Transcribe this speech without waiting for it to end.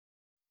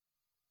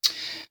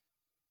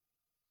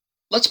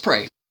Let's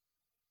pray.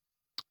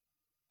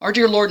 Our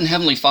dear Lord and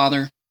Heavenly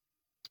Father,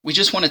 we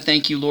just want to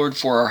thank you, Lord,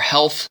 for our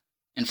health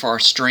and for our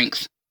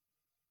strength,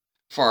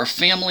 for our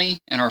family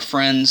and our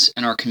friends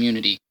and our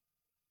community.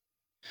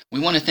 We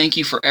want to thank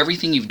you for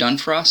everything you've done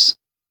for us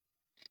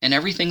and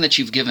everything that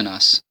you've given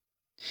us,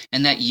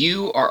 and that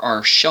you are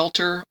our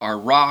shelter, our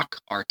rock,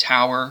 our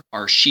tower,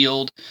 our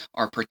shield,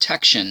 our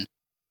protection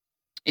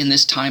in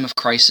this time of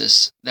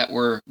crisis that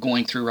we're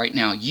going through right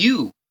now.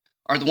 You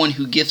are the one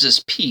who gives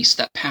us peace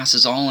that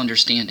passes all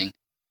understanding.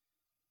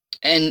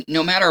 And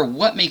no matter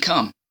what may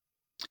come,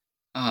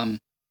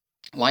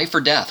 life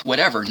or death,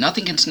 whatever,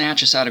 nothing can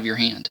snatch us out of your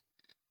hand.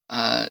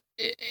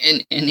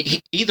 And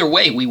either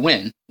way, we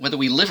win. Whether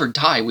we live or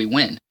die, we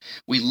win.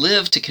 We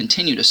live to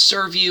continue to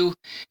serve you,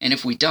 and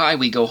if we die,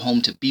 we go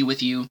home to be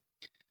with you.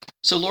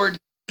 So, Lord,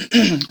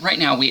 right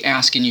now we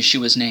ask in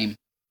Yeshua's name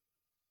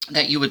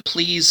that you would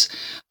please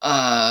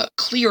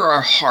clear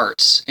our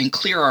hearts and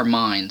clear our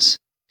minds,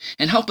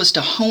 and help us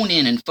to hone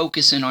in and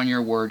focus in on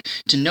your word,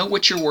 to know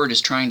what your word is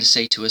trying to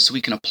say to us so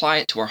we can apply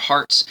it to our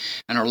hearts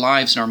and our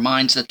lives and our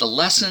minds, that the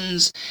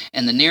lessons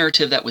and the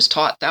narrative that was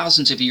taught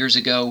thousands of years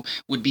ago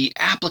would be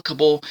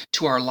applicable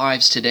to our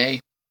lives today.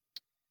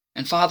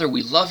 And Father,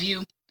 we love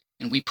you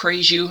and we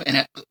praise you,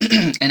 and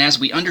as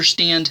we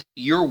understand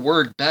your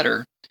word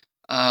better,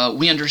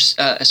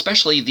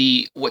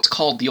 especially what's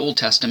called the Old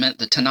Testament,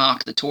 the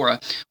Tanakh, the Torah.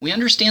 We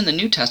understand the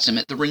New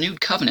Testament, the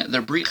renewed covenant,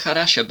 the Brit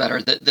Chadasha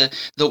better,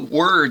 the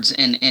words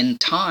and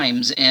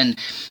times and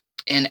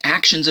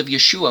actions of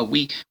Yeshua.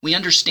 We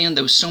understand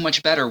those so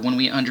much better when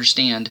we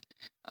understand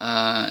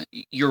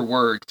your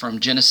word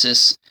from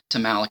Genesis to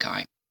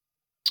Malachi.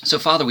 So,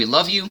 Father, we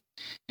love you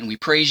and we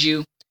praise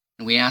you,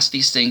 and we ask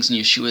these things in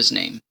Yeshua's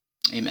name.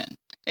 Amen.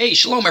 Hey,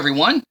 shalom,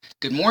 everyone.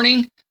 Good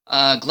morning.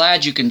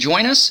 Glad you can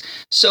join us.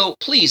 So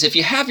please, if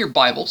you have your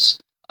Bibles,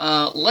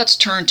 let's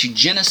turn to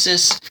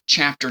Genesis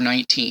chapter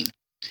 19.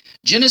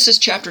 Genesis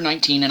chapter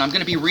 19, and I'm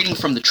going to be reading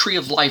from the Tree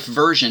of Life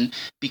version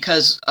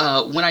because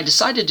when I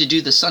decided to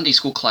do the Sunday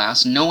school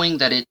class, knowing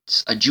that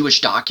it's a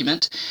Jewish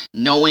document,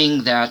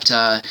 knowing that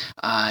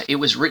it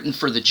was written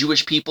for the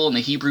Jewish people and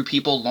the Hebrew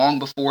people long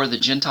before the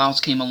Gentiles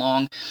came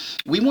along,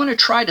 we want to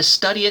try to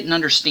study it and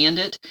understand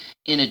it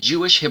in a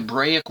Jewish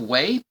Hebraic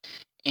way.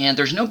 And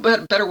there's no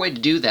better way to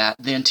do that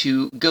than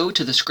to go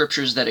to the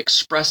scriptures that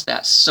express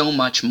that so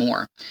much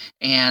more.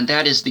 And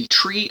that is the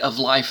Tree of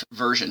Life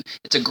version.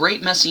 It's a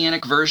great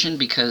messianic version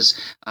because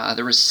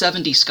there were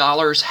 70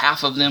 scholars.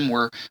 Half of them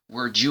were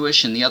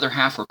Jewish and the other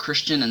half were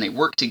Christian, and they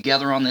worked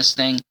together on this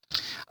thing.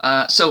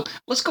 So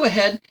let's go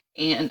ahead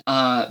and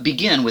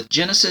begin with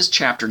Genesis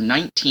chapter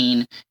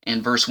 19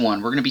 and verse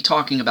 1. We're going to be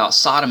talking about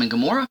Sodom and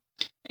Gomorrah,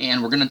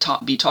 and we're going to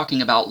be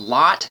talking about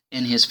Lot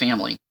and his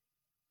family.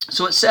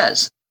 So it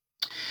says,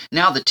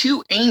 "Now the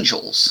two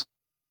angels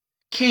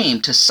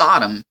came to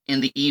Sodom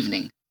in the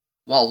evening,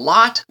 while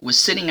Lot was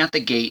sitting at the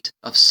gate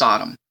of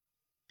Sodom.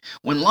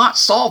 When Lot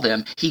saw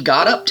them, he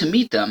got up to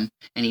meet them,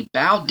 and he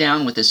bowed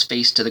down with his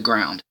face to the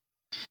ground."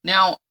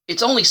 Now,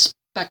 it's only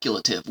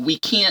speculative. We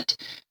can't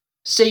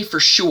say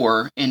for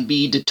sure and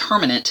be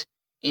determinate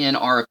in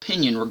our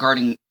opinion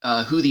regarding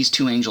who these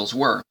two angels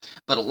were.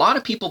 But a lot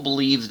of people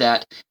believe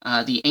that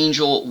the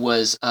angel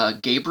was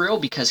Gabriel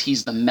because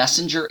he's the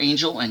messenger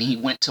angel and he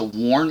went to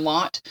warn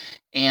Lot.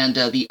 And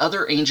the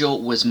other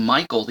angel was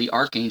Michael, the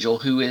archangel,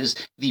 who is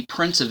the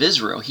Prince of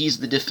Israel. He's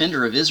the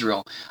defender of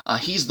Israel.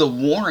 He's the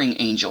warring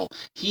angel.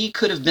 He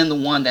could have been the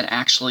one that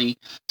actually,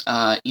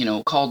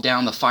 called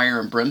down the fire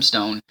and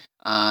brimstone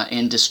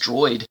and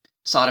destroyed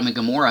Sodom and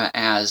Gomorrah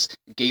as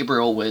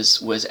Gabriel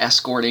was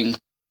escorting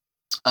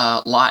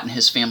Lot and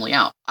his family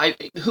out.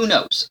 Who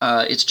knows?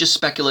 It's just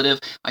speculative.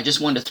 I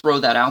just wanted to throw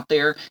that out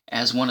there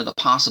as one of the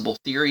possible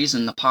theories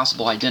and the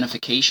possible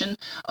identification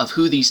of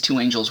who these two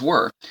angels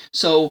were.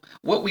 So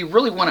what we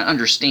really want to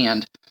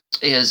understand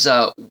is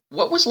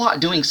what was Lot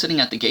doing sitting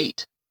at the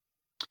gate?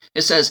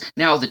 It says,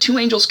 "Now the two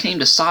angels came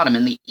to Sodom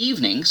in the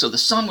evening," so the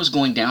sun was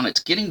going down,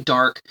 it's getting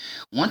dark.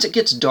 Once it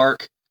gets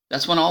dark,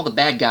 that's when all the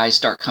bad guys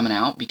start coming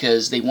out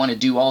because they want to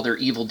do all their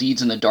evil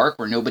deeds in the dark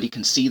where nobody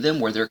can see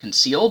them, where they're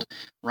concealed,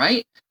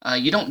 right?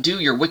 You don't do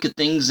your wicked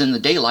things in the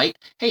daylight.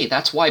 Hey,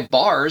 that's why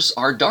bars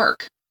are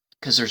dark,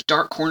 because there's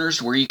dark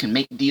corners where you can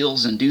make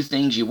deals and do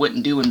things you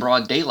wouldn't do in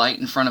broad daylight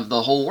in front of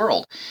the whole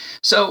world.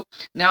 So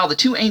now the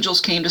two angels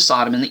came to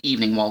Sodom in the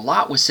evening while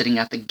Lot was sitting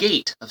at the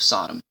gate of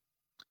Sodom.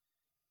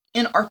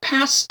 In our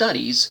past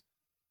studies,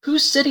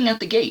 who's sitting at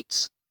the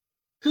gates?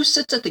 Who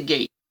sits at the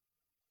gate?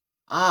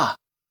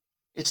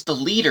 It's the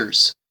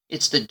leaders,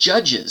 it's the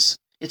judges,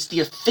 it's the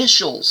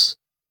officials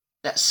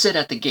that sit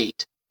at the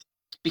gate,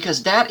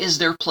 because that is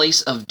their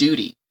place of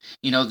duty.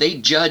 They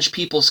judge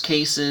people's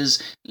cases,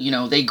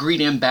 they greet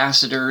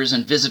ambassadors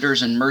and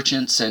visitors and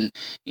merchants, and,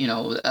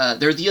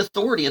 they're the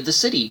authority of the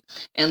city.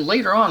 And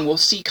later on, we'll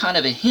see kind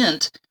of a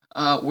hint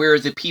where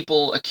the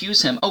people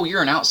accuse him, "Oh,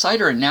 you're an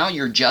outsider and now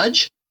you're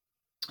judge?"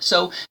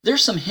 So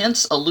there's some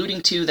hints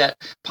alluding to that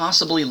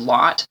possibly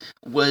Lot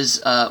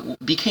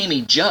became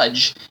a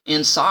judge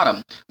in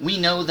Sodom. We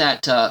know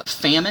that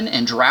famine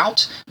and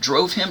drought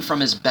drove him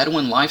from his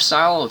Bedouin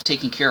lifestyle of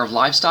taking care of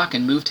livestock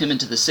and moved him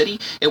into the city.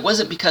 It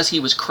wasn't because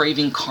he was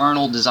craving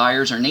carnal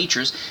desires or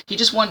natures. He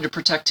just wanted to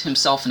protect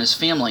himself and his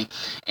family.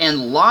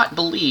 And Lot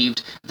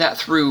believed that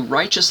through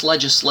righteous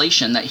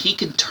legislation that he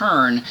could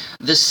turn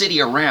the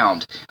city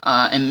around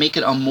and make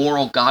it a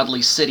moral,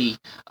 godly city,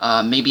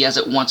 maybe as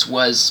it once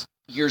was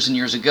years and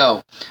years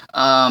ago.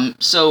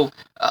 So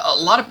a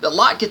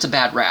lot gets a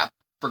bad rap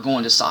for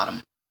going to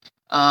Sodom,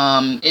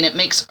 and it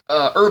makes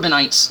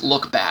urbanites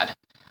look bad.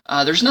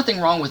 There's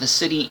nothing wrong with a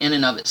city in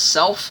and of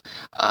itself.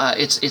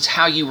 It's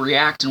how you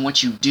react and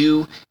what you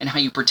do and how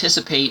you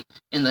participate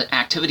in the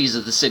activities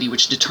of the city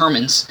which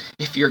determines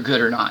if you're good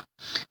or not.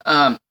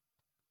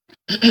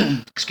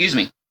 Excuse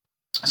me.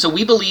 So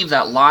we believe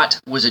that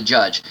Lot was a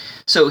judge.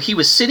 So he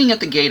was sitting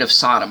at the gate of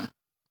Sodom.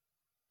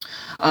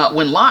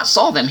 When Lot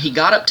saw them, he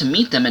got up to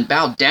meet them and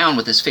bowed down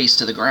with his face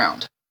to the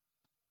ground.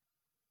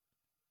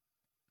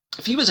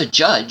 If he was a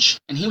judge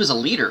and he was a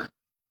leader,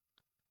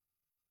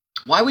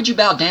 why would you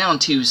bow down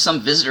to some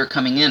visitor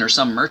coming in or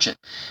some merchant?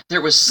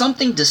 There was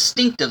something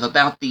distinctive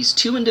about these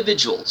two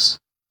individuals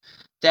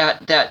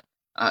that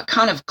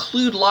kind of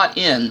clued Lot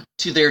in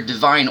to their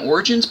divine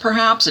origins,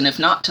 perhaps, and if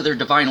not to their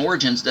divine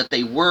origins, that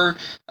they were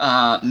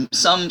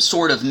some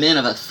sort of men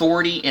of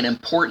authority and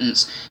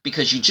importance,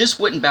 because you just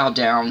wouldn't bow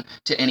down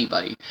to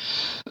anybody.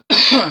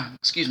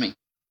 Excuse me.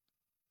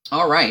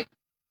 All right.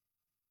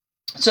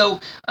 So,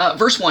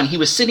 verse 1, he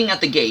was sitting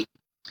at the gate.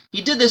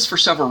 He did this for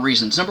several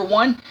reasons. Number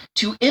one,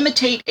 to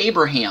imitate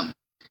Abraham,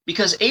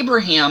 because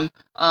Abraham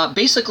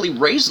basically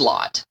raised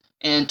Lot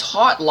and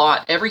taught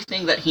Lot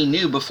everything that he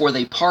knew before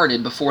they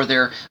parted, before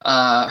their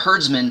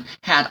herdsmen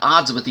had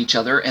odds with each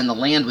other and the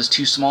land was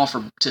too small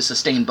to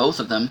sustain both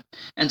of them.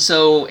 And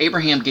so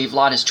Abraham gave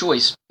Lot his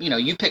choice.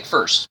 You pick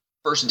first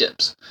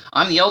dibs.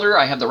 I'm the elder,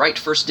 I have the right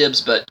to first dibs,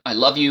 but I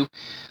love you.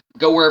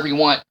 Go wherever you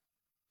want.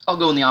 I'll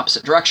go in the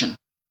opposite direction.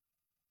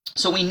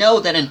 So we know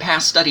that in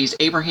past studies,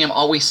 Abraham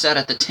always sat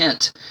at the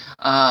tent,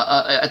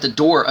 at the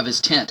door of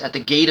his tent, at the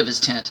gate of his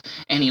tent,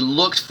 and he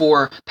looked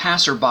for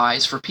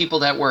passerbys, for people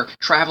that were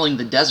traveling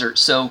the desert,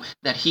 so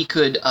that he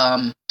could,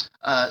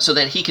 so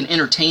that he can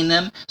entertain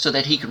them, so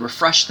that he could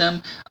refresh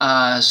them,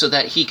 so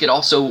that he could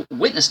also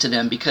witness to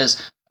them, because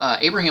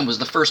Abraham was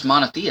the first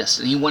monotheist,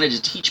 and he wanted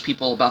to teach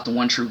people about the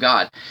one true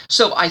God.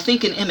 So I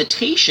think in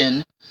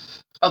imitation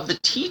of the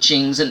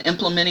teachings and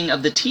implementing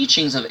of the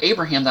teachings of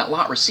Abraham that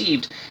Lot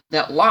received,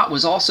 that Lot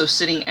was also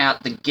sitting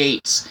at the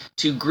gates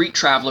to greet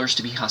travelers,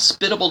 to be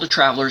hospitable to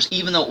travelers,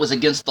 even though it was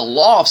against the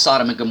law of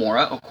Sodom and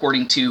Gomorrah,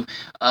 according to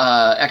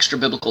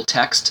extra-biblical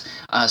texts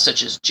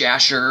such as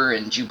Jasher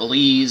and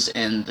Jubilees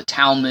and the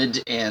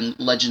Talmud and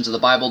Legends of the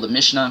Bible, the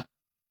Mishnah.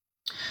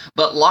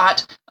 But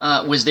Lot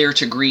was there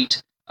to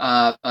greet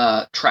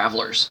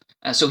travelers.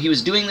 So he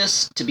was doing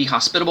this to be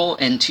hospitable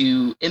and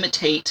to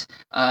imitate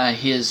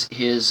his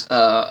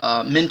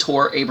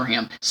mentor,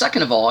 Abraham.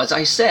 Second of all, as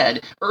I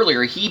said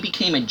earlier, he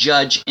became a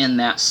judge in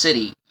that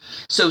city.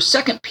 So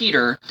 2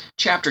 Peter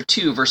chapter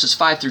 2, verses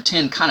 5 through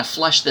 10 kind of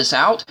flesh this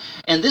out.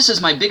 And this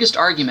is my biggest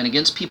argument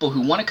against people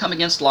who want to come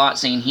against Lot,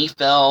 saying he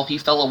fell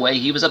away,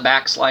 he was a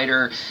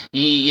backslider,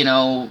 he,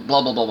 blah,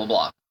 blah, blah,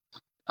 blah,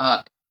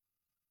 blah.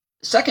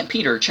 2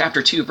 Peter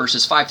chapter 2,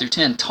 verses 5 through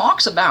 10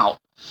 talks about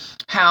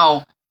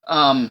how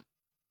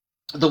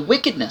the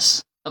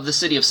wickedness of the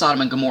city of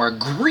Sodom and Gomorrah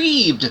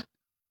grieved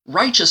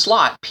righteous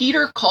Lot.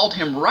 Peter called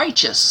him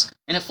righteous.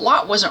 And if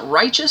Lot wasn't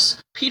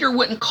righteous, Peter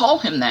wouldn't call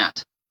him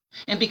that.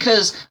 And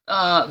because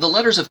the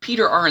letters of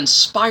Peter are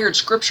inspired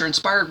scripture,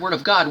 inspired word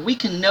of God, we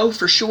can know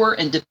for sure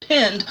and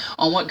depend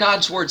on what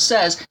God's word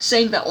says,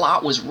 saying that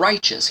Lot was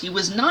righteous. He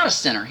was not a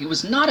sinner. He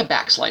was not a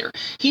backslider.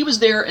 He was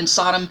there in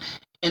Sodom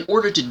in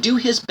order to do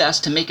his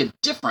best to make a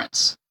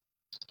difference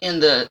in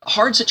the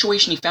hard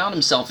situation he found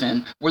himself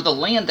in, where the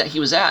land that he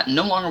was at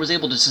no longer was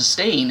able to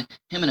sustain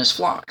him and his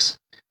flocks.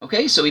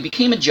 Okay, so he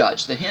became a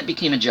judge. The hint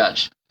became a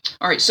judge.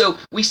 All right, so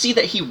we see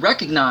that he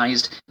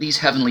recognized these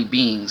heavenly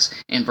beings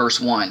in verse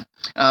 1.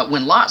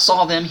 When Lot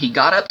saw them, he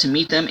got up to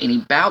meet them, and he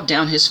bowed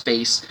down his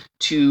face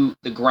to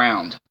the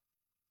ground.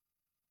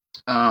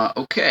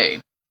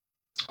 Okay.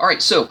 All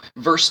right, so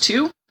verse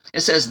 2, it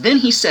says, Then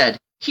he said,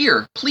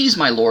 Here, please,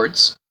 my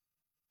lords.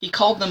 He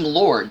called them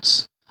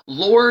lords.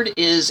 Lord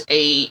is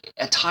a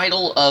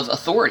title of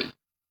authority.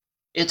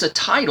 It's a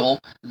title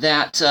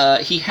that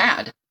he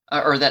had,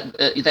 or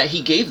that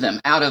he gave them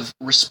out of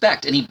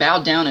respect, and he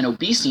bowed down in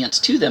obedience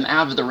to them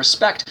out of the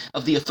respect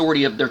of the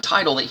authority of their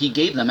title that he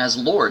gave them as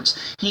lords.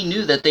 He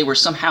knew that they were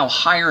somehow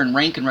higher in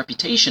rank and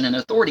reputation and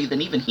authority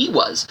than even he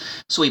was,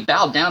 so he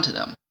bowed down to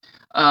them.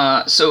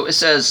 So it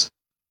says,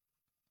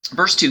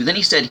 Verse 2, Then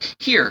he said,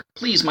 Here,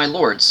 please, my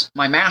lords,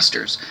 my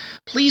masters,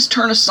 please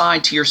turn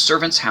aside to your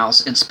servant's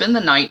house and spend the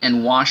night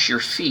and wash your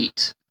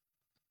feet.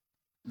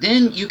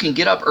 Then you can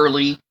get up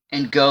early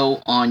and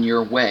go on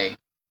your way.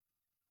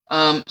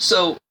 Verse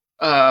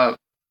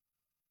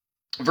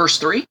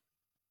 3,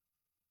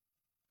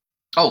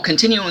 Oh,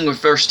 continuing with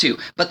verse 2.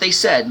 But they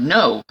said,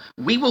 "No,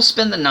 we will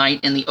spend the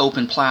night in the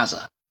open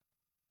plaza."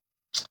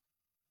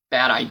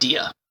 Bad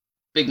idea.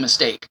 Big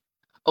mistake.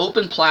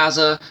 Open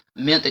plaza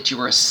meant that you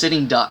were a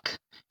sitting duck.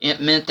 It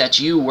meant that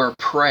you were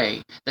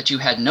prey, that you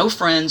had no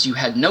friends, you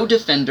had no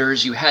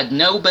defenders, you had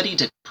nobody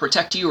to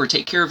protect you or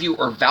take care of you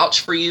or vouch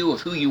for you of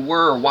who you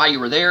were or why you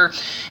were there.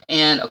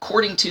 And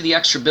according to the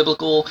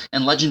extra-biblical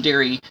and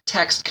legendary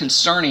text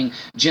concerning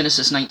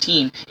Genesis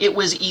 19, it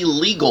was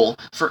illegal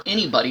for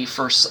anybody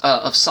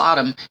of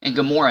Sodom and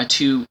Gomorrah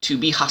to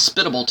be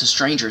hospitable to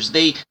strangers.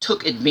 They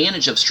took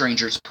advantage of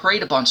strangers,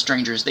 preyed upon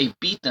strangers, they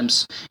beat them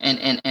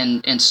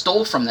and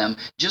stole from them,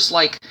 just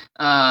like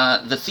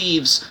the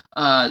thieves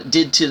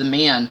did to the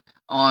man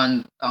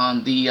on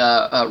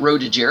the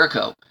road to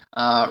Jericho,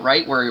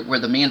 right, where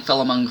the man fell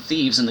among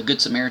thieves and the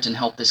Good Samaritan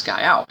helped this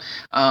guy out.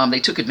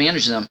 They took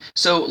advantage of them.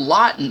 So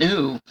Lot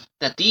knew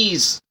that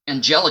these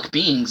angelic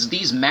beings,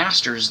 these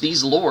masters,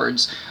 these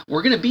lords,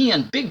 were going to be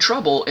in big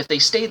trouble if they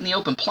stayed in the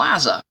open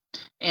plaza.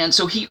 And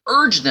so he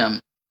urged them.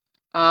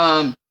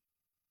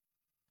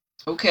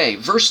 Okay,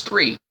 verse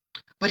 3.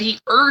 But he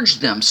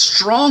urged them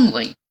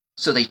strongly.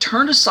 So they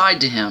turned aside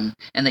to him,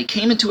 and they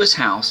came into his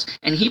house,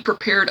 and he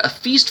prepared a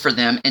feast for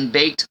them and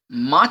baked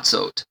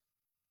matzot.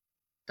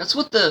 That's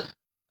what the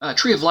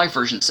Tree of Life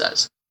version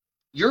says.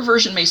 Your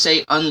version may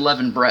say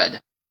unleavened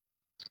bread.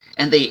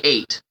 And they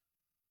ate.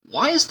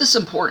 Why is this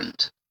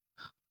important?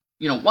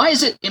 Why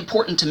is it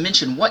important to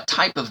mention what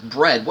type of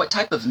bread, what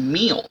type of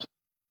meal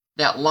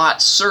that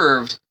Lot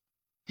served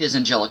his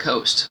angelic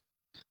host?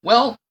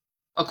 Well,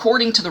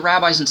 according to the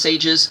rabbis and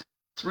sages,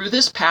 through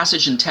this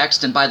passage and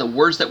text and by the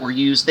words that were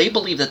used, they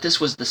believe that this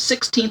was the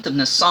 16th of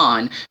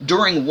Nisan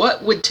during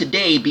what would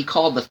today be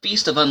called the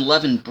Feast of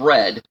Unleavened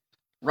Bread,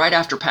 right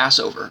after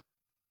Passover.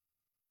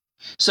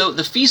 So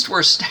the feasts were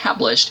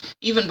established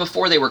even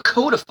before they were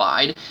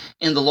codified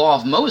in the law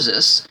of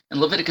Moses. In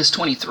Leviticus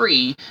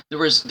 23, there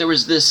was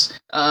this,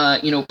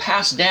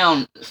 passed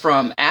down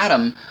from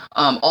Adam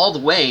all the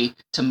way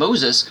to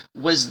Moses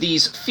was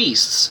these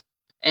feasts.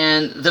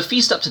 And the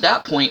feasts up to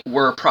that point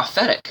were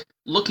prophetic,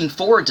 looking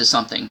forward to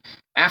something.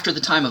 After the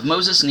time of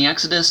Moses and the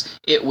Exodus,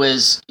 it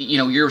was,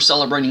 you're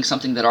celebrating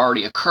something that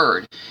already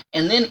occurred.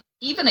 And then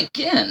even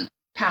again,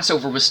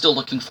 Passover was still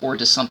looking forward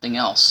to something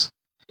else.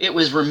 It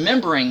was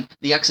remembering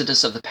the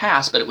Exodus of the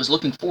past, but it was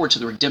looking forward to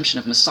the redemption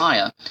of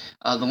Messiah,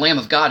 the Lamb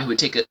of God who would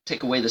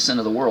take away the sin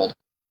of the world.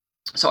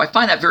 So I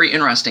find that very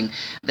interesting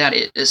that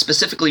it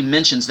specifically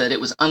mentions that it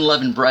was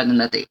unleavened bread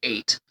and that they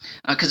ate.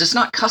 Because it's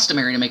not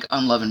customary to make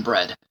unleavened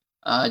bread,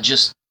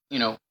 just,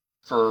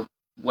 for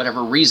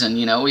whatever reason,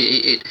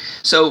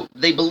 so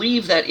they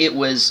believe that it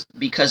was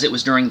because it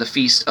was during the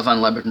Feast of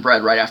Unleavened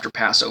Bread right after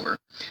Passover.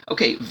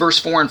 Okay, verse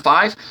 4 and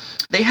 5.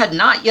 They had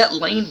not yet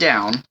lain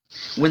down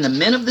when the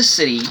men of the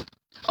city...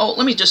 Oh,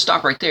 let me just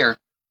stop right there.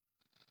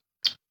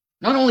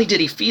 Not only did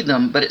he feed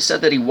them, but it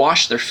said that he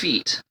washed their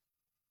feet.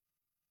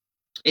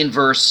 In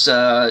verse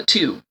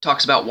 2,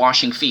 talks about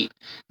washing feet.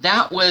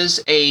 That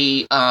was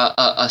a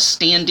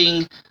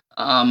standing,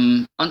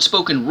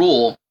 unspoken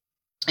rule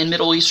in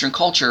Middle Eastern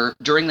culture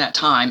during that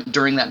time,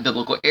 during that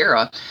biblical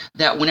era,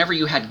 that whenever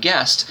you had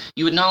guests,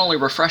 you would not only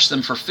refresh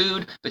them for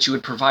food, but you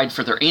would provide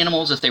for their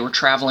animals if they were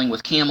traveling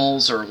with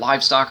camels or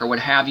livestock or what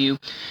have you.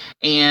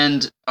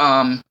 And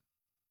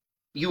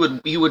you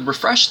would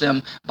refresh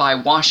them by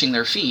washing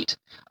their feet.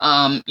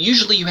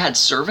 Usually you had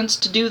servants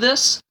to do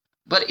this,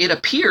 but it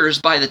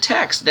appears by the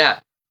text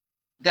that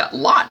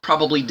Lot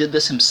probably did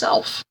this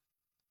himself,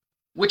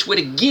 which would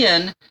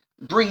again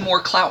bring more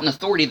clout and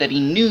authority that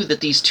he knew that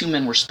these two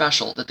men were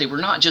special, that they were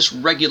not just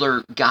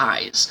regular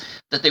guys,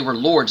 that they were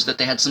lords, that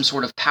they had some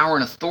sort of power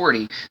and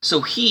authority. So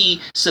he,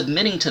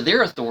 submitting to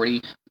their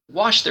authority,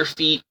 washed their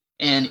feet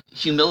in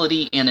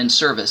humility and in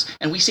service.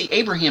 And we see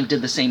Abraham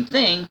did the same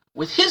thing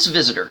with his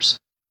visitors.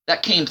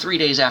 That came 3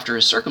 days after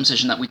his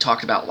circumcision that we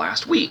talked about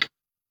last week.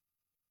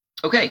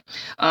 Okay,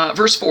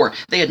 verse 4.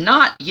 They had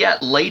not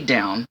yet laid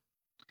down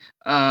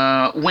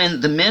when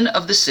the men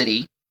of the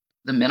city,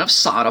 the men of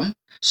Sodom,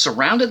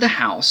 surrounded the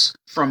house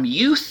from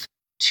youth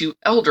to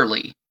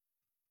elderly,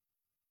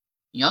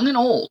 young and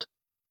old.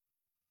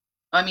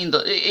 I mean,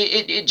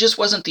 it just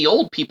wasn't the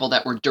old people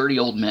that were dirty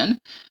old men.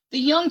 The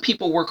young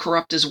people were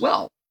corrupt as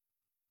well.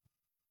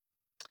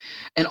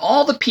 And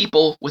all the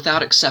people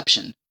without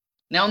exception.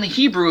 Now in the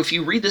Hebrew, if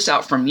you read this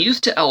out from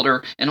youth to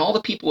elder and all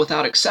the people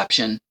without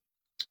exception,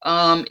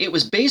 it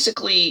was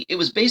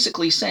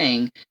basically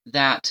saying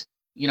that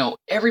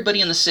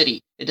everybody in the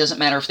city, it doesn't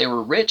matter if they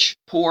were rich,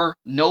 poor,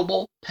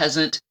 noble,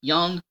 peasant,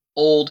 young,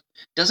 old,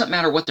 doesn't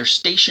matter what their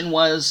station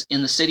was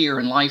in the city or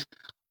in life,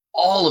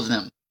 all of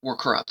them were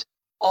corrupt.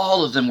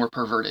 All of them were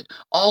perverted.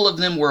 All of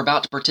them were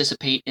about to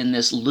participate in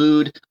this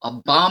lewd,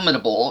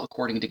 abominable,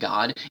 according to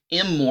God,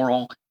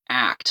 immoral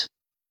act.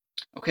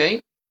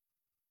 Okay?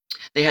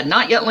 They had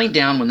not yet lain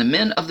down when the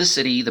men of the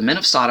city, the men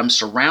of Sodom,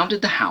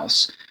 surrounded the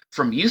house,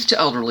 from youth to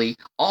elderly,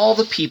 all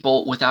the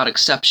people without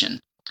exception.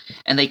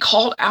 And they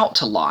called out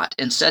to Lot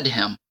and said to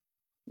him,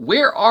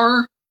 Where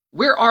are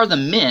the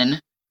men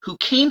who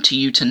came to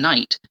you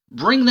tonight,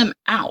 bring them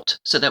out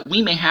so that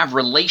we may have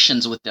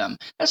relations with them.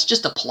 That's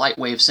just a polite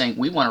way of saying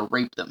we want to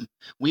rape them.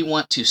 We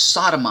want to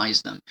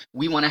sodomize them.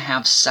 We want to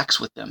have sex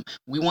with them.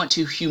 We want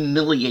to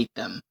humiliate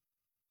them.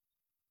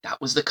 That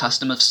was the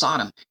custom of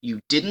Sodom. You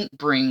didn't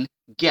bring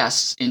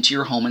guests into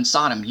your home in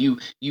Sodom.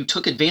 You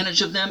took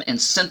advantage of them and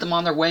sent them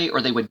on their way,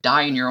 or they would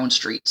die in your own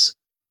streets.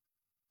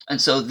 And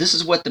so this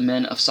is what the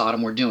men of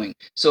Sodom were doing.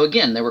 So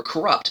again, they were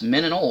corrupt,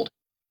 men and old.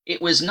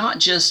 It was not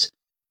just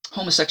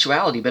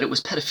homosexuality, but it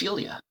was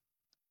pedophilia,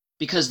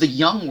 because the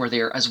young were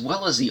there as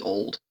well as the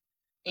old.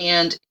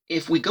 And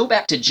if we go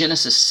back to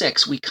Genesis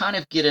 6, we kind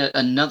of get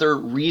another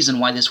reason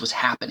why this was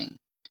happening.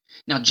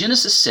 Now,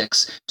 Genesis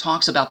 6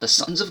 talks about the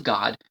sons of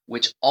God,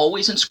 which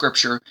always in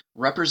Scripture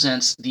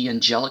represents the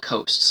angelic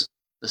hosts,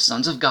 the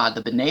sons of God,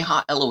 the B'nai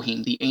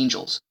Ha-Elohim, the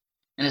angels.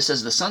 And it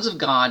says the sons of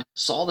God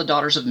saw the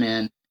daughters of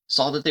men,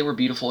 saw that they were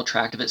beautiful,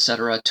 attractive,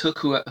 etc., took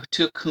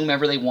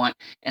whomever they want,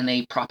 and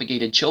they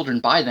propagated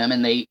children by them,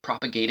 and they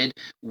propagated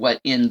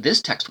what in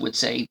this text would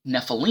say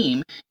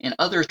Nephilim, in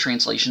other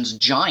translations,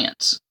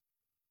 giants.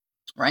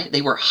 Right?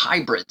 They were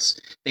hybrids.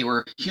 They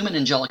were human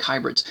angelic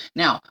hybrids.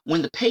 Now,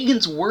 when the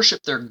pagans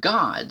worshiped their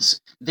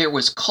gods, there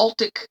was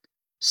cultic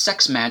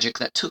sex magic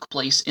that took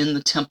place in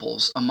the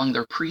temples among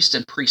their priests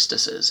and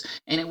priestesses.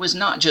 And it was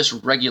not just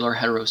regular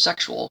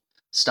heterosexual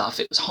stuff.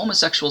 It was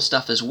homosexual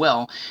stuff as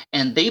well.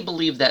 And they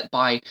believed that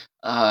by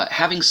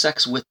having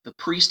sex with the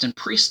priest and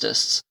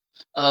priestess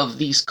of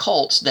these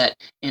cults, that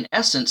in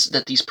essence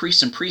that these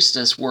priests and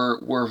priestesses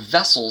were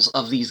vessels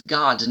of these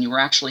gods, and you were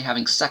actually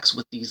having sex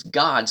with these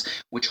gods,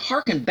 which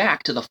harken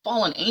back to the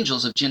fallen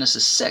angels of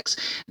Genesis 6.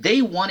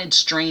 They wanted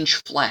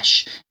strange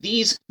flesh.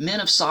 These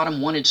men of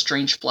Sodom wanted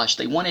strange flesh.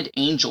 They wanted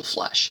angel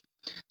flesh.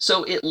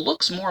 So it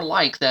looks more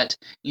like that,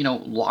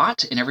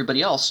 Lot and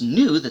everybody else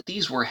knew that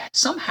these were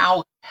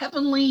somehow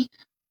heavenly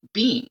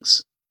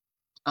beings.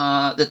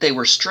 That they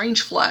were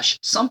strange flesh.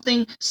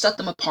 Something set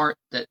them apart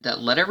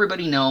that let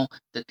everybody know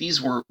that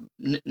these were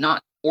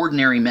not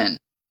ordinary men.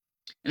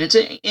 And it's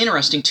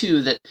interesting,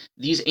 too, that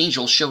these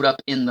angels showed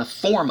up in the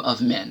form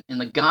of men, in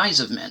the guise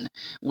of men,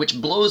 which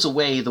blows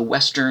away the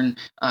Western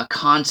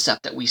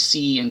concept that we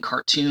see in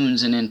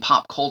cartoons and in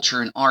pop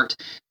culture and art,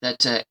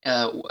 that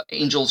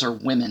angels are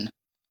women.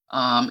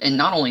 And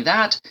not only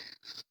that,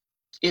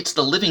 it's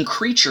the living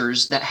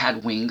creatures that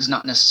had wings,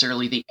 not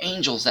necessarily the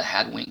angels that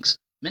had wings.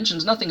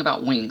 Mentions nothing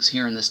about wings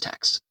here in this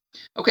text.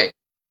 Okay,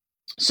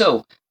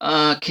 so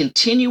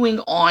continuing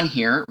on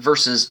here,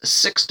 verses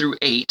 6 through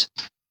 8,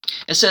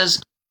 it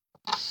says,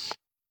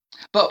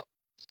 But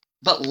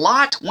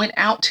Lot went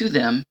out to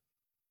them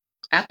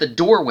at the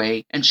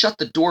doorway and shut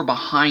the door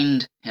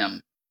behind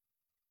him.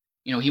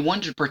 He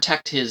wanted to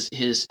protect his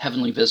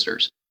heavenly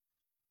visitors.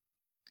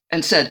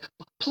 And said,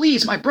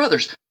 Please, my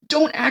brothers,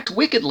 don't act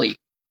wickedly.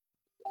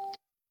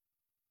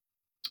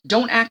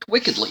 Don't act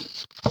wickedly.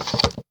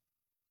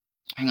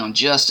 Hang on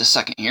just a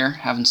second here,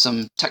 having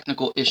some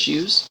technical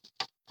issues.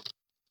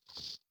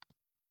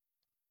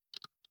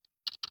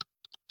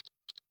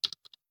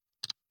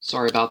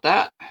 Sorry about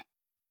that.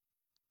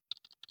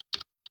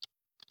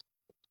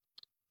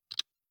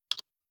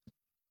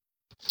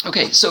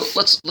 Okay, so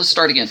let's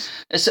start again.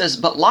 It says,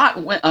 But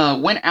Lot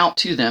went out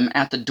to them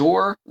at the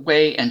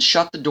doorway and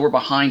shut the door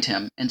behind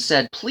him and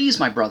said, Please,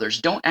 my brothers,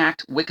 don't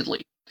act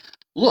wickedly.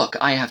 Look,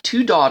 I have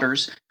 2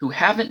 daughters who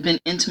haven't been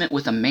intimate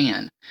with a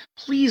man.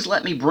 Please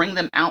let me bring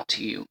them out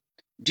to you.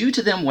 Do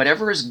to them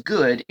whatever is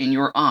good in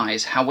your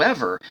eyes.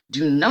 However,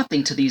 do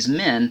nothing to these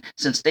men,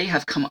 since they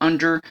have come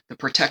under the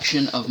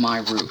protection of my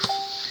roof.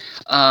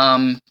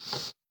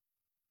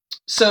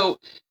 So,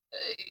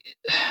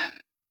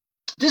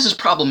 this is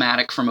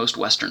problematic for most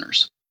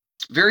Westerners.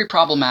 Very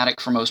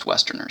problematic for most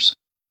Westerners.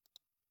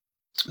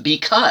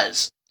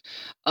 Because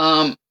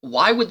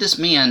why would this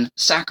man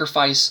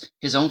sacrifice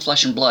his own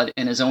flesh and blood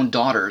and his own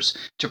daughters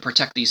to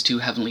protect these 2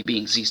 heavenly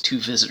beings, these 2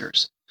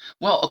 visitors?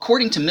 Well,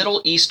 according to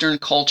Middle Eastern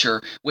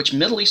culture, which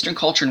Middle Eastern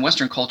culture and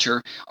Western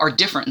culture are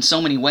different in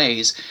so many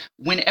ways,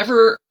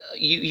 whenever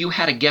you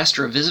had a guest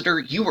or a visitor,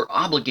 you were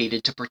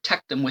obligated to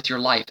protect them with your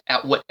life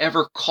at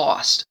whatever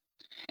cost.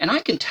 And I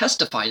can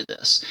testify to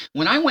this.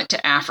 When I went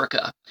to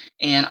Africa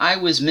and I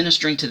was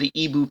ministering to the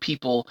Igbo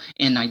people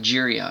in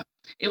Nigeria,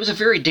 it was a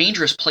very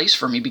dangerous place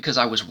for me because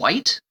I was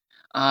white,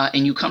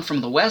 and you come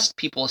from the West,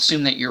 people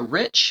assume that you're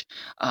rich.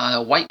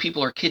 White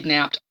people are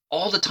kidnapped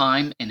all the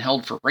time and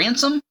held for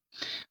ransom.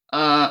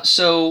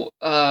 So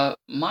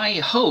my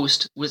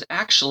host was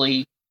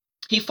actually,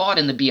 he fought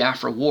in the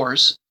Biafra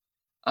Wars,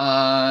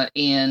 but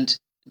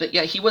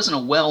yeah, he wasn't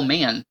a well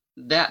man.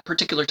 That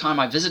particular time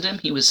I visited him,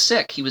 he was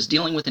sick. He was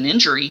dealing with an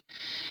injury.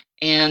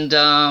 And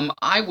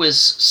I was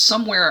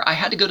somewhere, I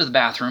had to go to the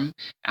bathroom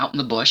out in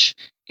the bush,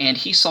 and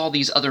he saw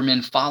these other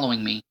men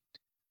following me.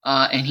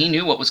 And he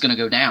knew what was going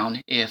to go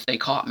down if they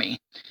caught me.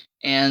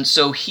 And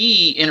so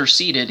he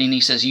interceded, and he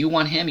says, you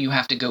want him, you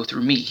have to go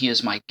through me. He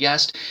is my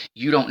guest.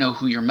 You don't know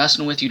who you're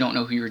messing with. You don't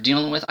know who you're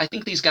dealing with. I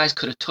think these guys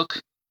could have took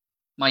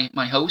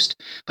my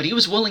host, but he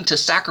was willing to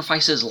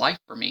sacrifice his life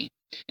for me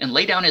and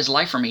lay down his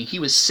life for me. He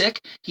was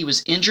sick, he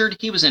was injured,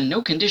 he was in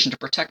no condition to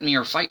protect me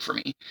or fight for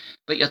me,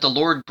 but yet the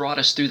Lord brought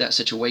us through that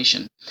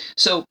situation.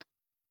 So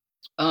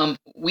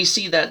we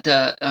see that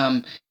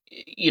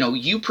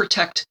you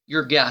protect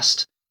your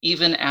guest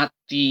even at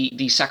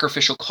the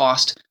sacrificial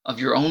cost of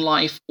your own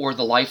life or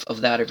the life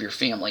of that of your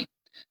family.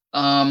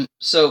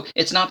 So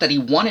it's not that he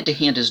wanted to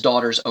hand his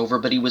daughters over,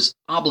 but he was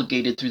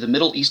obligated through the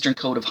Middle Eastern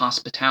code of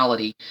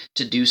hospitality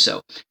to do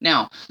so.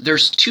 Now,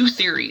 there's two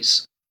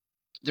theories.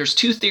 There's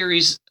two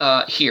theories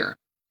here,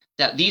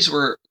 that these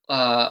were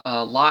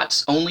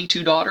Lot's only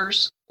two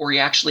daughters, or he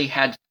actually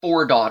had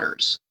four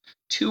daughters.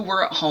 Two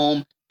were at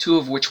home, two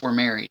of which were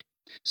married.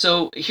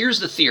 So here's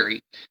the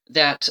theory,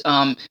 that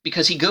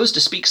because he goes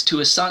to speak to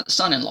his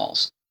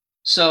son-in-laws.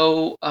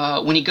 So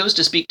when he goes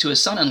to speak to his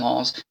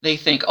son-in-laws, they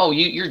think, oh,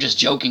 you're just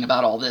joking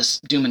about all this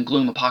doom and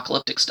gloom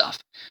apocalyptic stuff.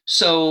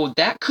 So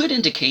that could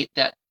indicate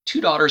that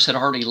two daughters had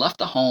already left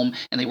the home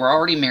and they were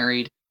already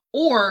married.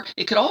 Or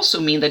it could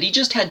also mean that he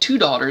just had two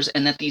daughters,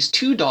 and that these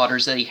two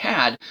daughters that he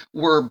had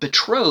were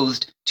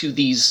betrothed to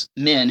these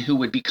men who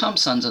would become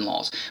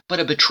sons-in-laws. But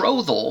a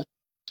betrothal,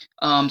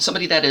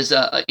 somebody that is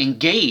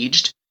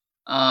engaged,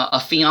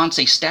 a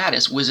fiance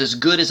status, was as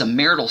good as a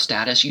marital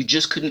status. You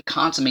just couldn't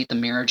consummate the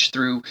marriage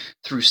through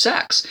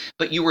sex,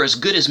 but you were as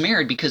good as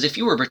married, because if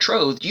you were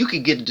betrothed, you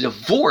could get a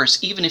divorce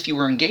even if you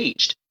were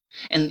engaged.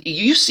 And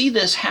you see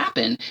this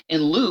happen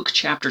in Luke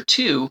chapter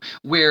 2,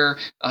 where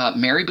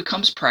Mary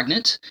becomes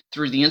pregnant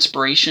through the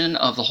inspiration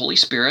of the Holy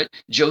Spirit.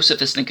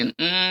 Joseph is thinking,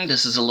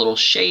 this is a little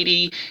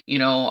shady.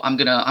 I'm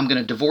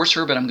gonna divorce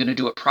her, but I'm gonna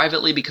do it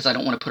privately because I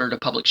don't want to put her to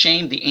public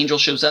shame. The angel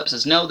shows up,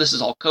 says, no, this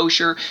is all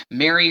kosher.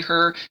 Marry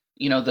her.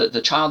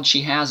 The child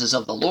she has is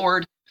of the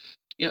Lord.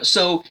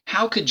 So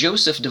how could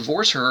Joseph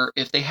divorce her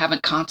if they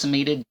haven't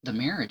consummated the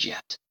marriage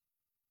yet?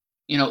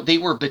 They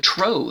were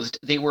betrothed,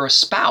 they were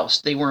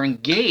espoused, they were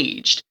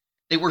engaged,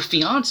 they were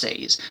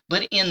fiancés.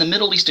 But in the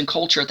Middle Eastern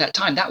culture at that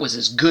time, that was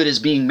as good as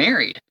being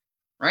married,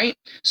 right?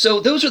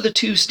 So those are the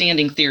two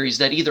standing theories,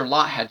 that either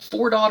Lot had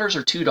four daughters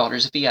or two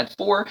daughters. If he had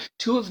four,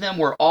 two of them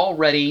were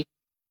already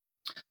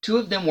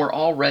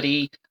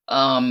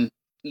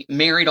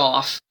married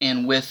off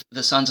and with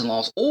the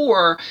sons-in-laws,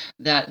 or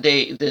that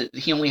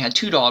he only had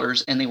two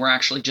daughters and they were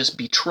actually just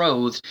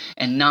betrothed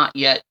and not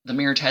yet, the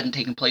marriage hadn't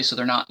taken place, so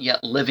they're not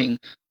yet living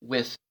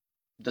with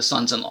the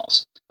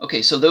sons-in-laws.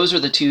 Okay, so those are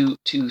the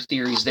two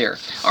theories there.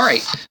 All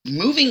right,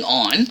 moving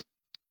on,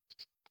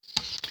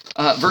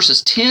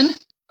 verses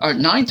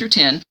 9 through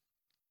 10.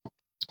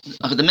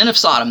 The men of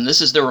Sodom,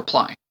 this is their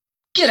reply.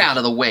 Get out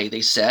of the way,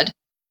 they said.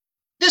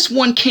 This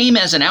one came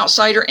as an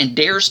outsider and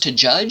dares to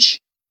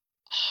judge.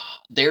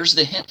 There's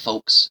the hint,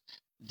 folks.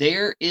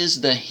 There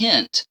is the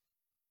hint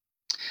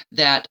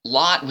that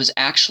Lot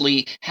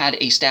had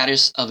a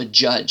status of a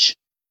judge,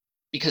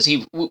 because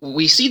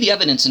we see the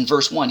evidence in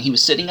verse 1. He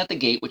was sitting at the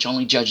gate, which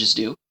only judges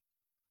do.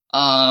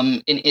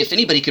 And if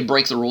anybody could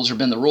break the rules or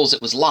bend the rules,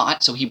 it was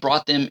Lot. So he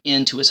brought them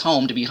into his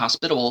home to be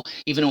hospitable,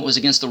 even though it was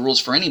against the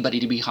rules for anybody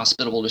to be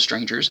hospitable to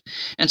strangers.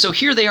 And so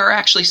here they are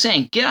actually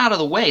saying, get out of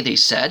the way, they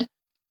said.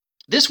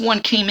 This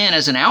one came in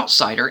as an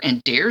outsider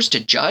and dares to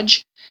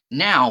judge.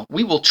 Now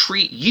we will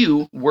treat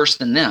you worse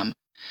than them.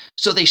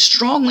 So they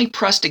strongly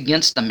pressed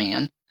against the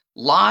man,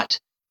 Lot,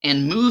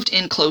 and moved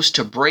in close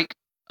to break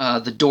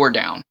the door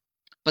down.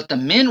 But the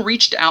men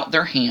reached out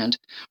their hand,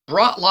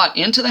 brought Lot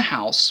into the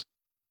house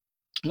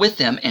with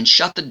them, and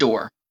shut the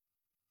door.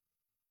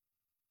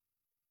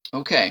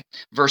 Okay,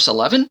 verse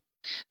 11.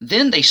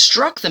 Then they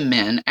struck the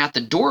men at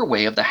the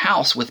doorway of the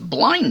house with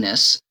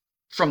blindness,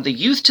 from the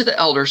youth to the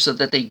elder, so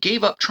that they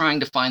gave up trying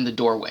to find the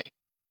doorway.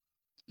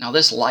 Now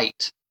this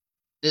light,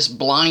 this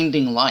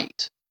blinding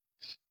light,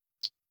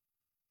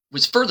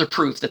 was further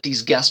proof that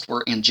these guests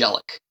were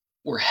angelic,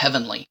 were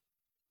heavenly.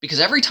 Because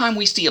every time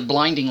we see a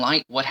blinding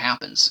light, what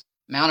happens?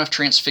 Mount of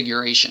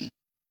Transfiguration.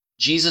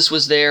 Jesus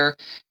was there,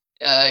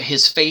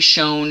 his face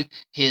shone,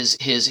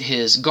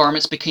 his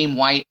garments became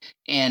white,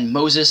 and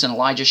Moses and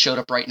Elijah showed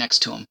up right next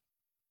to him.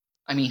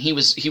 I mean, he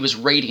was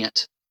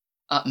radiant.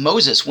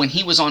 Moses, when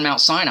he was on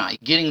Mount Sinai,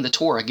 getting the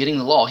Torah, getting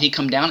the law, he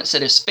come down, it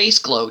said his face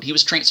glowed, he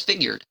was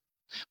transfigured.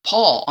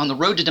 Paul, on the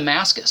road to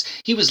Damascus,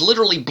 he was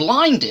literally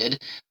blinded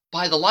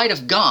by the light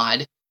of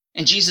God,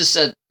 and Jesus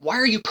said, why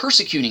are you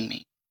persecuting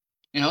me?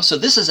 So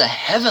this is a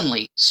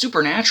heavenly,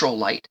 supernatural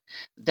light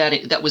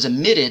that was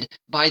emitted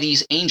by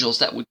these angels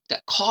that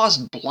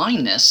caused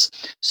blindness,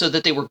 so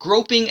that they were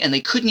groping and they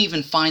couldn't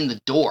even find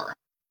the door.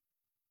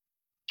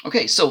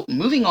 Okay, so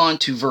moving on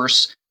to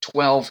verse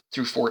 12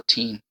 through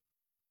 14.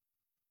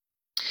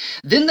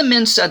 Then the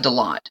men said to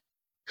Lot,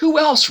 who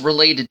else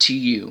related to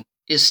you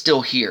is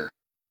still here?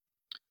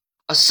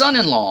 A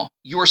son-in-law,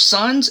 your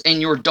sons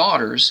and your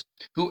daughters,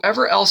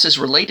 whoever else is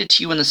related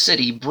to you in the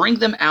city, bring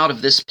them out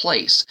of this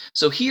place.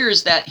 So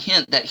here's that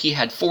hint that he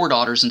had four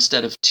daughters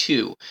instead of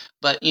two.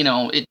 But,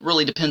 it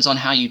really depends on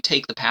how you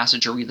take the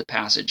passage or read the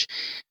passage.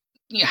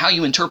 How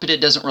you interpret it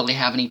doesn't really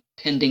have any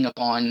pending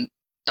upon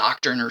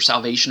doctrine or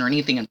salvation or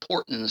anything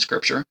important in the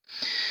scripture.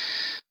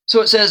 So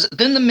it says,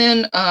 then the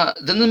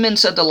men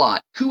said to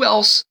Lot, who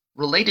else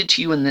related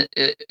to you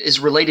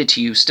is related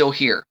to you still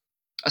here?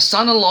 A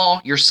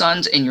son-in-law, your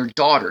sons, and your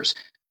daughters.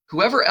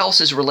 Whoever else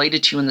is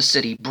related to you in the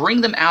city,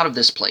 bring them out of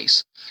this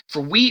place.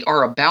 For we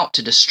are about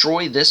to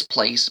destroy this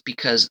place,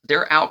 because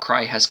their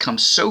outcry has come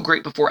so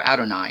great before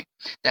Adonai,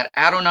 that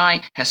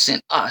Adonai has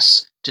sent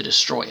us to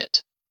destroy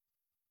it.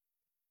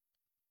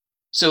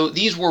 So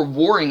these were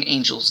warring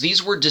angels.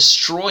 These were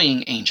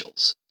destroying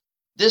angels.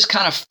 This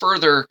kind of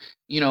further,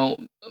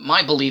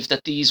 my belief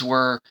that these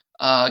were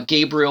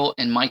Gabriel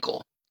and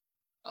Michael.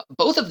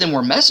 Both of them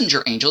were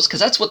messenger angels, because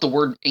that's what the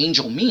word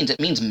angel means. It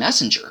means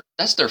messenger.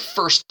 That's their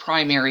first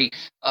primary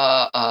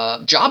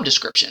job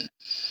description.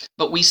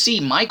 But we see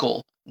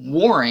Michael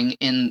warring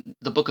in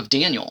the book of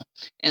Daniel,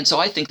 and so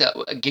I think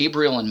that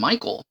Gabriel and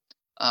Michael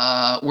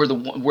were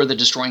the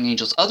destroying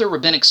angels. Other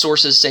rabbinic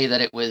sources say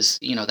that it was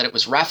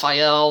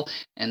Raphael,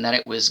 and that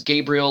it was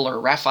Gabriel or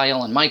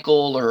Raphael and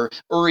Michael, or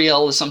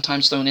Uriel is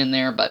sometimes thrown in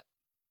there, but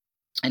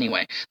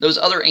anyway, those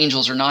other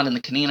angels are not in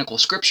the canonical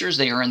scriptures.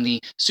 They are in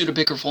the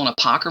pseudepigraphal and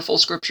apocryphal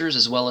scriptures,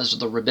 as well as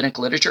the rabbinic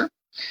literature.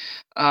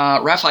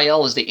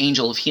 Raphael is the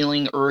angel of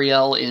healing.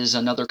 Uriel is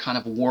another kind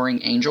of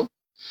warring angel.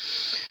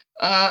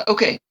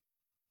 Okay,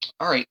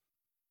 all right.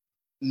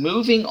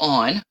 Moving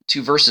on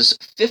to verses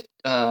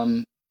 14.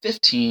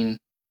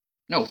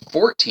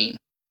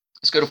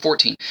 Let's go to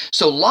 14.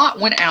 So Lot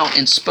went out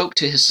and spoke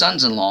to his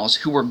sons-in-laws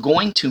who were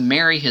going to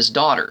marry his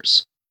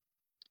daughters.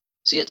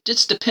 See, it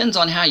just depends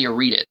on how you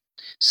read it.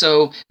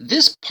 So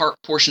this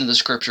portion of the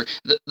scripture,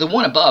 the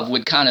one above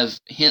would kind of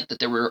hint that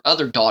there were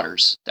other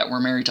daughters that were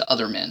married to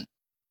other men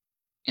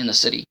in the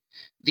city.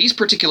 These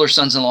particular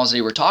sons-in-laws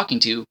they were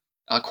talking to,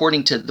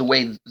 according to the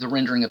way the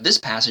rendering of this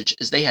passage,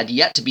 is they had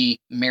yet to be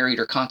married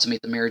or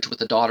consummate the marriage with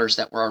the daughters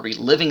that were already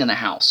living in the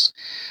house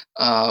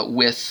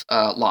with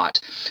Lot.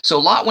 So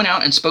Lot went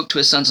out and spoke to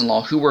his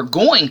sons-in-law who were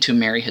going to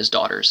marry his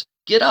daughters.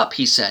 Get up,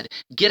 he said.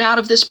 Get out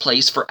of this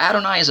place, for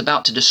Adonai is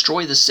about to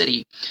destroy the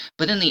city.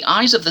 But in the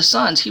eyes of the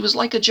sons, he was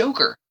like a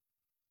joker.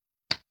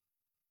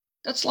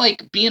 That's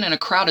like being in a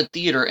crowded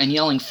theater and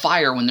yelling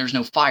fire when there's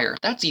no fire.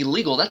 That's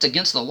illegal. That's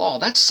against the law.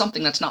 That's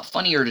something that's not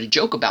funny or to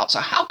joke about. So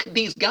how could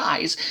these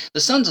guys, the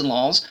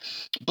sons-in-laws,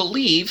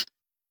 believe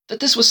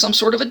that this was some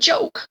sort of a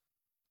joke?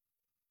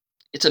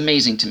 It's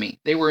amazing to me.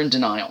 They were in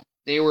denial.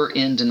 They were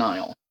in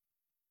denial.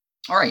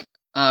 All right,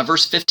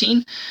 verse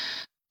 15.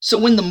 So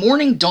when the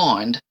morning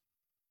dawned,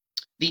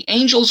 the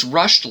angels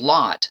rushed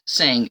Lot,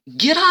 saying,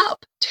 "Get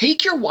up,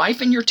 take your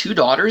wife and your 2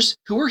 daughters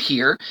who are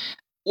here,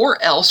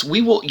 or else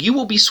you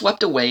will be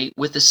swept away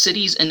with the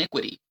city's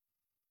iniquity."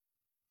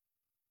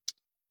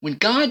 When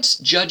God's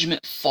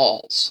judgment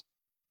falls,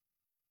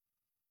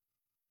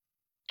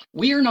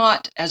 we are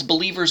not, as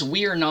believers,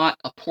 we are not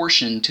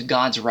apportioned to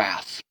God's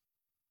wrath.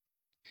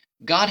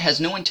 God has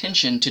no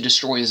intention to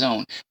destroy his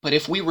own, but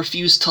if we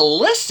refuse to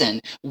listen,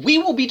 we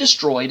will be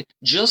destroyed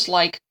just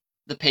like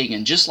the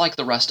pagan, just like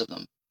the rest of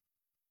them.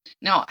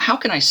 Now, how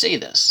can I say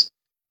this?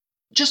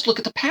 Just look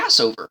at the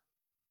Passover.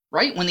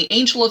 Right? When the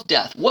angel of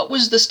death, what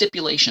was the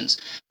stipulations?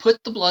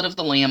 Put the blood of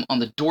the lamb on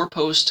the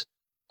doorpost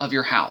of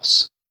your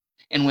house.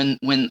 And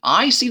when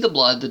I see the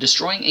blood, the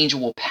destroying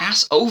angel will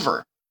pass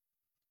over.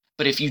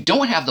 But if you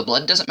don't have the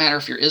blood, doesn't matter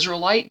if you're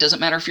Israelite, doesn't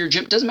matter if you're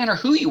Egypt, doesn't matter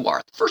who you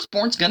are, the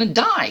firstborn's going to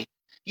die.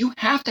 You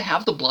have to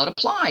have the blood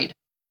applied.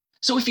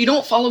 So if you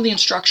don't follow the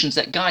instructions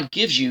that God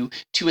gives you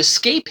to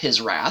escape his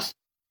wrath,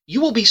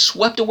 you will be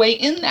swept away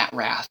in that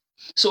wrath.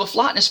 So if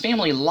Lot and his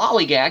family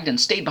lollygagged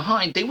and stayed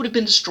behind, they would have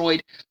been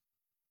destroyed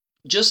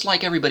just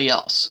like everybody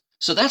else.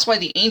 So that's why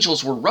the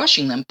angels were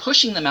rushing them,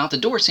 pushing them out the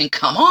door, saying,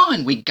 "Come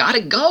on, we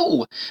gotta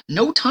go.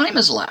 No time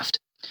is left."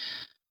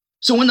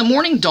 So when the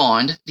morning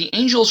dawned, the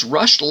angels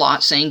rushed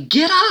Lot, saying,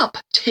 "Get up,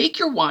 take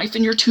your wife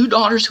and your 2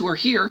 daughters who are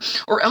here,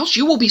 or else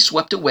you will be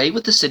swept away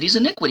with the city's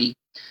iniquity."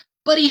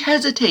 But he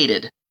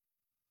hesitated.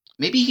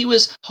 Maybe he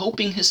was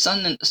hoping his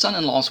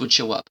son-in-laws would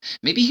show up.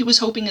 Maybe he was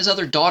hoping his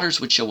other daughters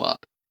would show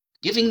up,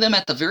 giving them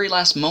at the very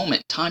last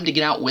moment time to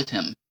get out with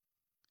him.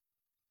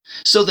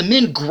 So the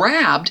men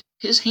grabbed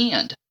his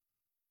hand.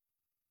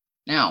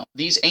 Now,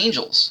 these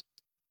angels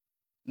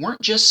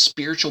weren't just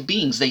spiritual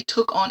beings. They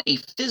took on a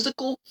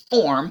physical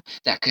form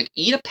that could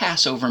eat a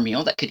Passover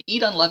meal, that could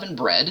eat unleavened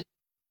bread,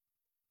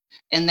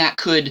 and that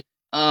could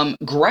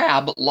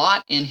grab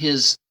Lot and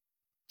his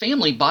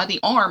family by the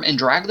arm and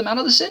drag them out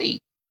of the city.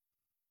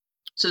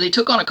 So they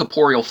took on a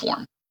corporeal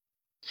form.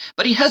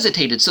 But he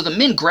hesitated, so the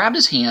men grabbed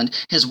his hand,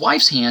 his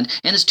wife's hand,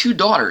 and his 2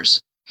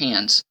 daughters'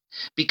 hands,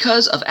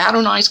 because of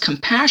Adonai's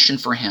compassion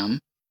for him,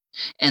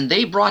 and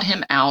they brought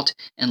him out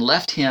and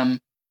left him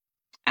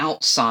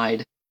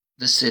outside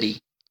the city.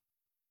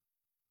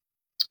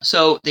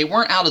 So they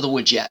weren't out of the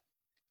woods yet.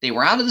 They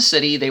were out of the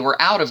city. They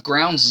were out of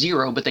ground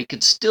zero, but they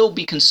could still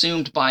be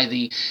consumed by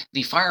the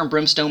fire and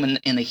brimstone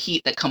and the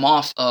heat that come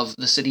off of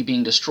the city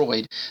being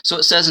destroyed. So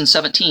it says in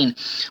 17,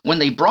 when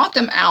they brought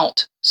them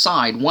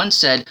outside, one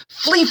said,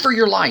 "Flee for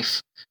your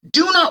life.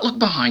 Do not look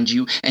behind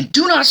you, and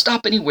do not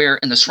stop anywhere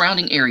in the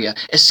surrounding area.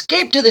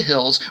 Escape to the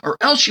hills, or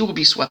else you will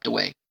be swept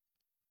away."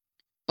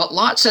 But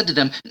Lot said to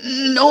them,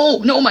 No,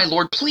 no, my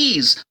lord,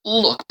 please,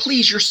 look,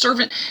 please, your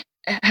servant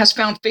has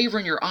found favor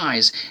in your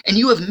eyes, and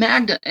you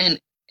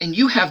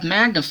have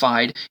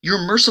magnified your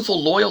merciful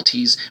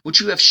loyalties,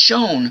 which you have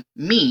shown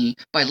me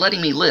by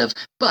letting me live.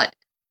 But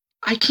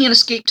I can't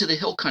escape to the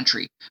hill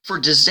country, for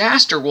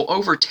disaster will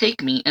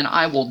overtake me, and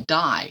I will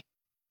die.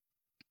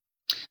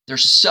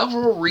 There's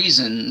several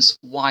reasons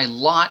why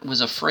Lot was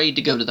afraid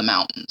to go to the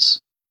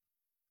mountains.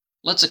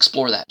 Let's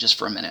explore that just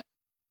for a minute.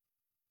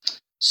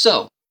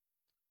 So,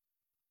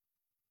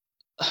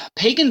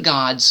 pagan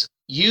gods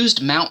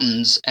used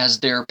mountains as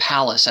their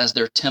palace, as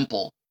their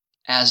temple,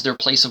 as their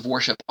place of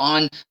worship.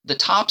 On the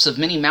tops of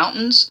many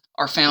mountains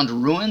are found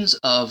ruins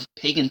of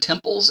pagan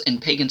temples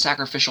and pagan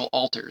sacrificial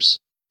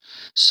altars.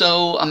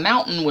 So a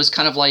mountain was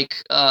kind of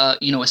like, a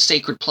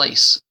sacred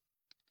place.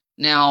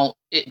 Now,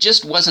 it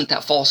just wasn't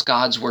that false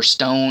gods were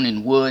stone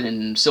and wood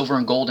and silver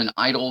and gold and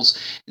idols.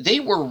 They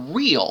were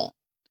real.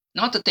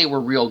 Not that they were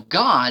real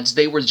gods,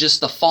 they were just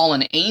the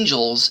fallen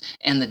angels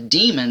and the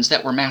demons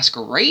that were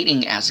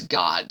masquerading as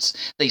gods.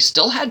 They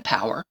still had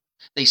power.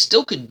 They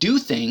still could do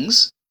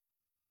things.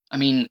 I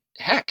mean,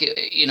 heck,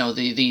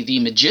 the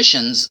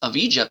magicians of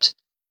Egypt,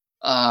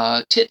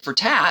 tit for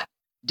tat,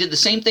 did the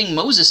same thing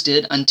Moses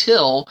did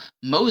until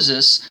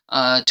Moses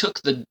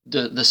took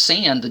the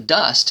sand, the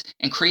dust,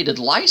 and created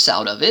lice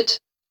out of it.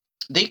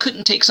 They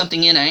couldn't take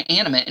something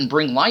inanimate and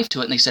bring life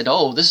to it, and they said,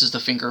 oh, this is the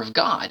finger of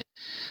God.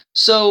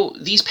 So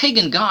these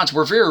pagan gods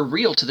were very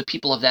real to the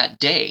people of that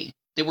day.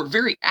 They were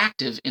very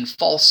active in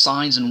false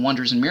signs and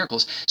wonders and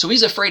miracles. So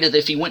he's afraid that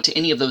if he went to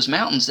any of those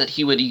mountains that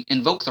he would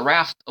invoke the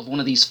wrath of one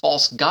of these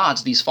false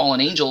gods, these fallen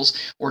angels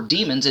or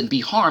demons, and be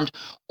harmed.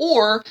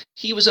 Or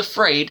he was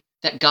afraid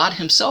that God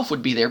himself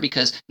would be there,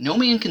 because no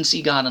man can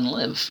see God and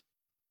live.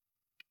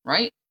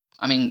 Right?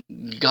 I mean,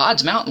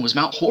 God's mountain was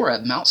Mount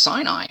Horeb, Mount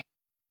Sinai.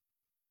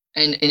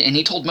 And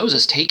he told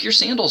Moses, take your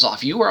sandals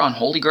off. You are on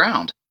holy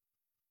ground.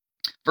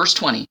 Verse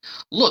 20,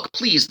 look,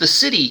 please, the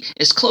city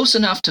is close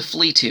enough to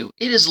flee to.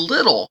 It is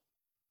little.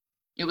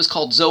 It was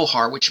called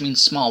Zohar, which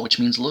means small, which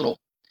means little.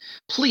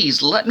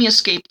 Please, let me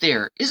escape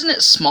there. Isn't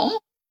it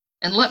small?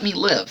 And let me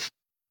live.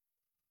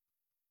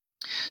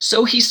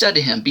 So he said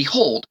to him,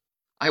 behold,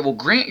 I will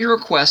grant your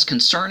request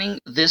concerning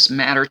this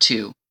matter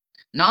too,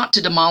 not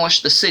to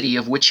demolish the city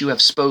of which you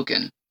have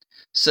spoken.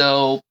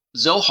 So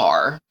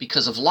Zohar,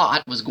 because of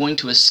Lot, was going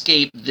to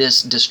escape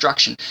this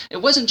destruction.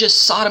 It wasn't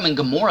just Sodom and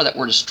Gomorrah that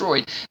were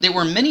destroyed. There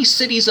were many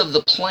cities of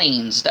the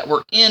plains that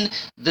were in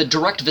the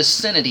direct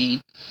vicinity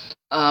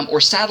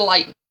or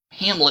satellite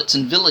hamlets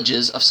and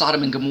villages of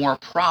Sodom and Gomorrah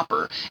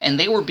proper, and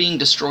they were being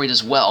destroyed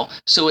as well.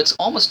 So it's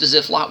almost as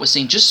if Lot was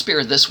saying, just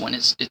spare this one.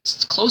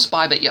 It's close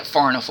by, but yet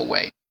far enough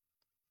away.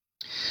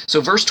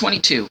 So verse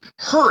 22,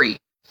 hurry,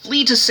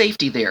 flee to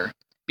safety there,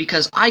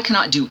 because I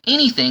cannot do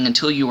anything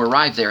until you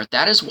arrive there.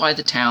 That is why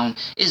the town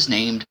is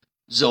named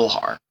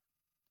Zohar.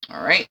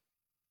 All right.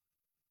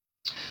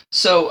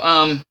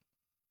 So,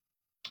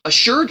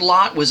 assured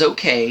Lot was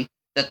okay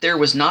that there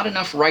was not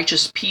enough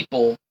righteous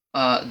people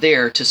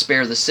there to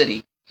spare the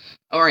city.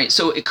 All right,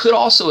 so it could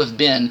also have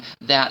been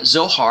that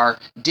Zohar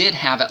did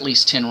have at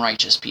least 10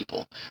 righteous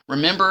people.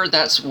 Remember,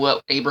 that's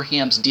what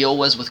Abraham's deal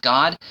was with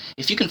God.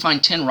 If you can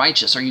find 10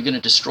 righteous, are you going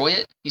to destroy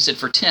it? He said,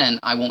 for 10,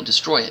 I won't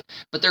destroy it.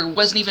 But there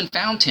wasn't even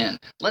found 10.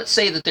 Let's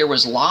say that there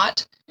was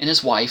Lot and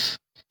his wife,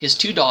 his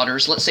 2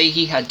 daughters. Let's say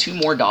he had 2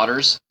 more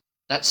daughters.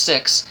 That's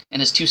 6. And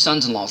his 2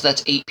 sons-in-laws.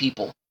 That's 8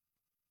 people.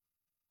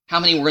 How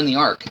many were in the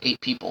ark?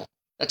 8 people.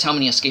 That's how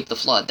many escaped the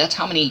flood. That's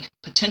how many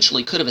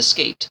potentially could have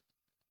escaped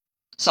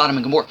Sodom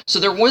and Gomorrah. So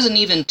there wasn't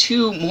even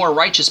 2 more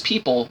righteous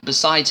people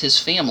besides his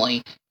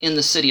family in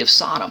the city of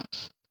Sodom.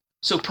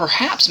 So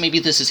perhaps maybe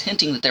this is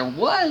hinting that there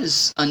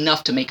was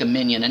enough to make a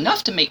minion,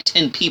 enough to make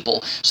 10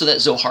 people so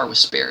that Zohar was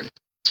spared.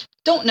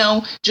 Don't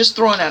know, just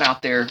throwing that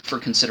out there for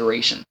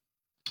consideration.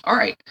 All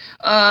right,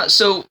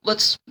 so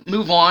let's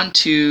move on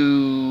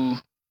to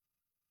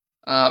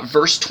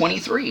verse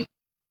 23.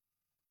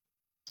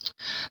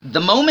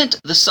 The moment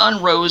the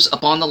sun rose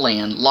upon the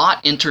land, Lot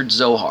entered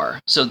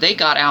Zohar. So they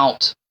got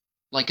out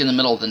like in the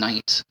middle of the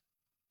night.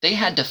 They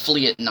had to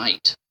flee at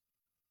night.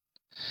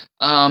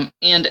 And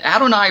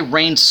Adonai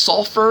rained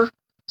sulfur,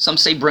 some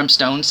say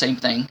brimstone, same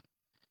thing,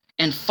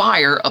 and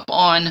fire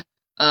upon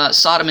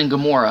Sodom and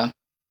Gomorrah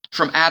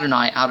from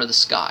Adonai out of the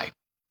sky.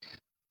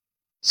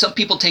 Some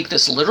people take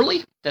this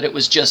literally, that it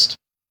was just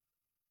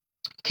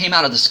came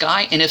out of the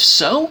sky, and if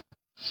so,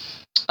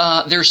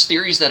 there's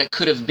theories that it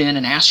could have been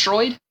an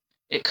asteroid,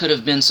 it could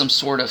have been some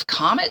sort of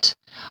comet.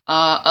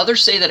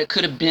 Others say that it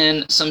could have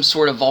been some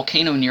sort of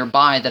volcano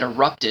nearby that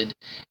erupted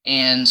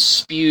and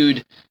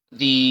spewed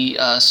the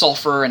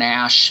sulfur and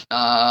ash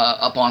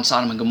upon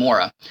Sodom and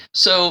Gomorrah.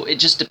 So it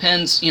just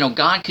depends.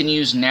 God can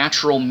use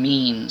natural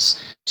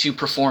means to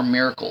perform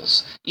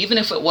miracles. Even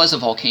if it was a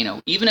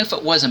volcano, even if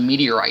it was a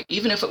meteorite,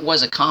 even if it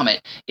was a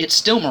comet, it's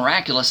still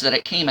miraculous that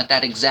it came at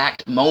that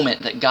exact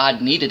moment that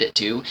God needed it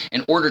to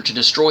in order to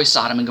destroy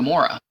Sodom and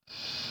Gomorrah.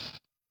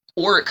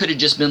 Or it could have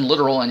just been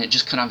literal and it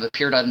just kind of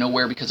appeared out of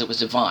nowhere because it was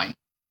divine.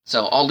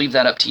 So I'll leave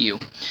that up to you.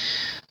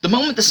 The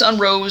moment the sun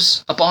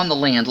rose upon the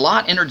land,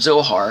 Lot entered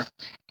Zoar,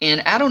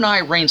 and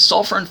Adonai rained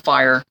sulfur and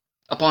fire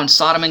upon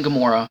Sodom and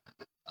Gomorrah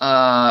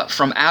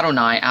from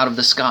Adonai out of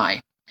the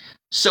sky.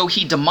 So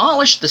he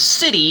demolished the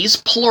cities,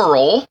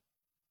 plural,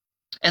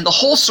 and the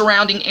whole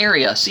surrounding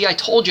area. See, I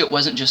told you it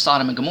wasn't just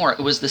Sodom and Gomorrah.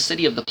 It was the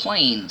city of the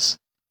plains.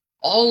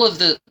 All of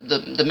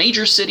the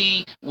major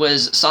city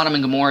was Sodom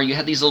and Gomorrah. You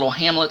had these little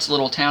hamlets,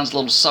 little towns,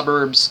 little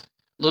suburbs,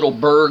 little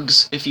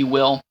burgs, if you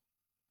will.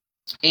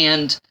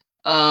 And,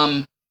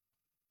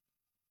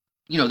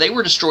 they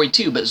were destroyed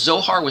too, but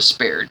Zoar was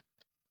spared.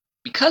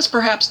 Because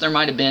perhaps there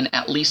might have been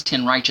at least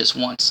 10 righteous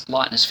once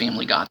Lot and his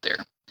family got there.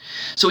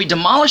 So he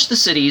demolished the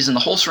cities and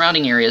the whole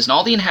surrounding areas and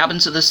all the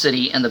inhabitants of the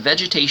city and the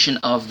vegetation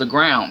of the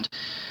ground.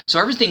 So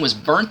everything was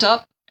burnt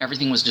up,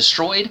 everything was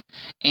destroyed,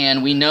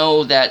 and we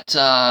know that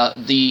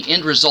the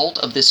end result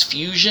of this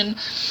fusion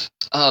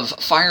of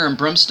fire and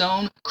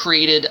brimstone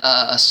created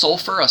a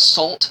sulfur, a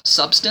salt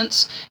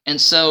substance, and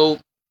so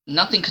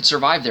nothing could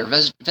survive there.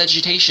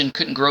 Vegetation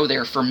couldn't grow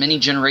there for many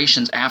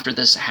generations after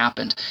this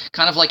happened.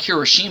 Kind of like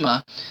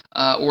Hiroshima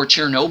or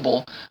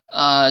Chernobyl.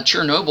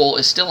 Chernobyl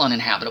is still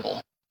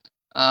uninhabitable.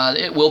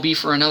 It will be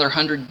for another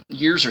 100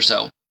 years or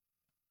so.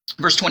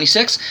 Verse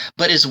 26,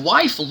 but his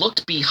wife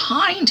looked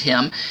behind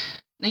him.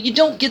 Now, you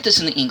don't get this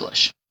in the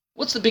English.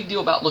 What's the big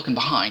deal about looking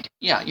behind?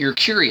 Yeah, you're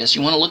curious.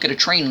 You want to look at a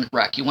train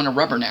wreck. You want to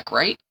rubberneck,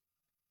 right?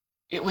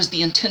 It was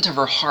the intent of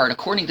her heart.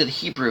 According to the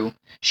Hebrew,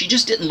 she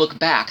just didn't look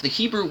back. The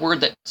Hebrew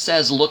word that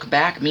says look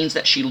back means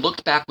that she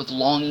looked back with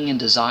longing and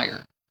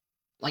desire.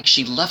 Like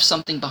she left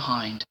something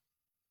behind.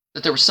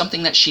 That there was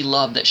something that she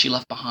loved that she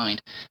left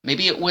behind.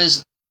 Maybe it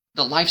was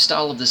the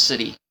lifestyle of the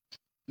city.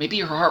 Maybe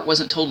her heart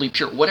wasn't totally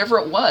pure. Whatever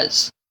it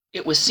was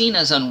seen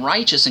as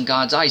unrighteous in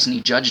God's eyes, and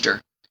he judged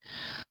her.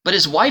 But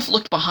his wife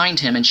looked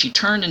behind him, and she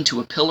turned into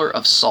a pillar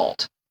of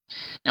salt.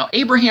 Now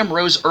Abraham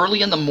rose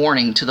early in the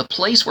morning to the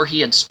place where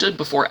he had stood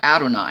before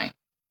Adonai,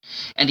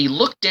 and he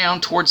looked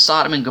down toward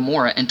Sodom and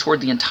Gomorrah and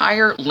toward the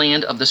entire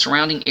land of the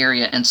surrounding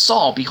area, and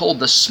saw, behold,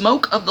 the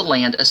smoke of the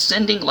land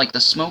ascending like the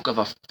smoke of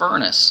a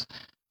furnace.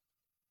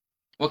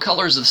 What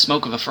color is the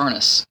smoke of a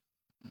furnace?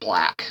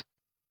 Black.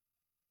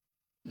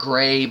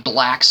 Gray,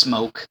 black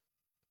smoke.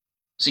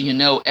 So you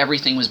know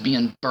everything was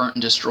being burnt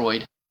and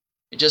destroyed.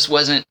 It just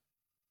wasn't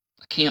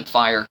a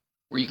campfire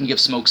where you can give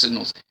smoke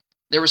signals.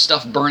 There was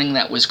stuff burning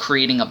that was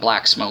creating a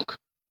black smoke.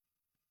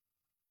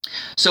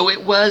 So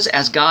it was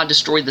as God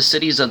destroyed the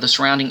cities of the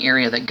surrounding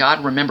area that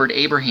God remembered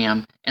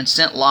Abraham and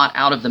sent Lot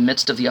out of the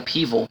midst of the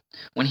upheaval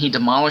when he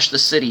demolished the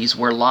cities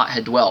where Lot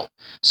had dwelt.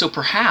 So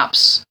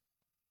perhaps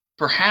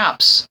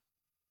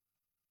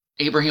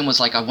Abraham was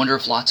like, I wonder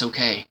if Lot's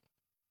okay.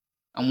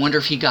 I wonder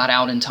if he got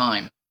out in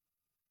time.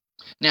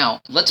 Now,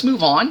 let's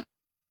move on.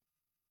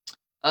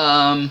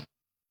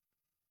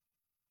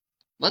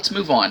 Let's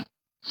move on.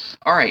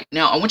 All right,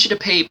 now I want you to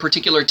pay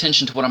particular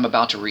attention to what I'm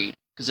about to read,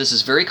 because this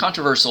is very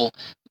controversial.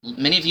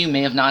 Many of you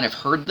may not have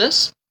heard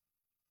this,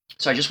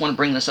 so I just want to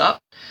bring this up.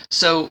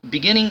 So,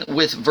 beginning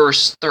with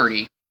verse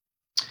 30.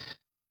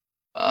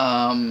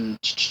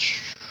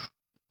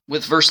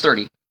 With verse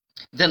 30.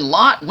 Then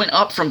Lot went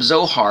up from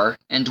Zoar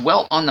and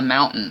dwelt on the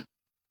mountain.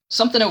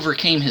 Something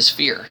overcame his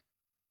fear.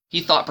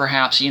 He thought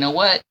perhaps, you know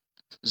what?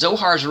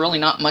 Zoar is really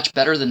not much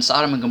better than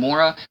Sodom and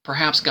Gomorrah.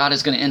 Perhaps God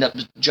is going to end up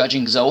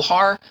judging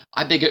Zoar.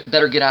 I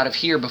better get out of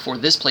here before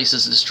this place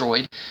is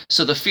destroyed.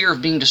 So the fear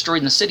of being destroyed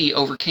in the city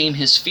overcame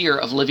his fear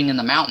of living in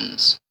the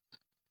mountains.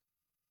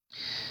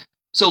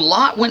 So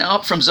Lot went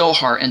up from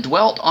Zoar and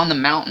dwelt on the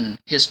mountain,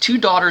 his 2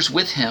 daughters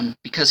with him,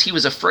 because he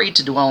was afraid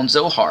to dwell in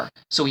Zoar.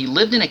 So he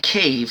lived in a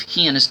cave,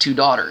 he and his 2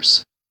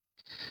 daughters.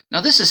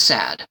 Now this is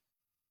sad.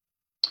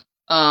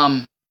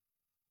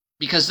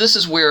 Because this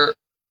is where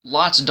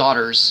Lot's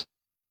daughters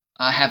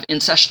have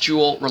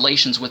incestual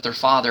relations with their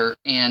father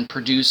and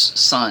produce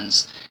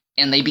sons.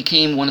 And they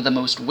became one of the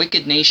most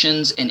wicked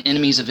nations and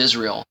enemies of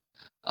Israel,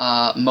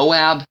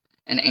 Moab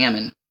and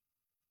Ammon.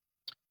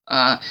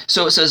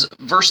 So it says,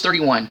 verse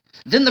 31,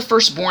 Then the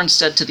firstborn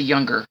said to the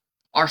younger,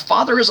 Our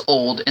father is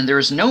old, and there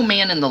is no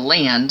man in the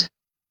land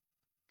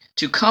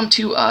to come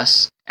to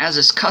us, as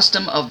is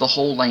custom of the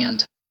whole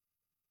land.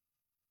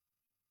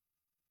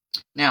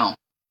 Now,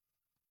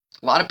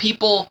 a lot of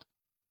people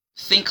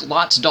think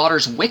Lot's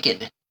daughters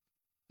wicked.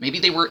 Maybe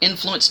they were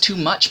influenced too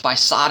much by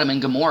Sodom and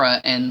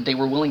Gomorrah and they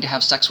were willing to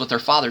have sex with their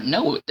father.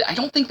 No, I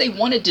don't think they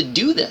wanted to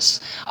do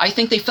this. I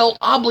think they felt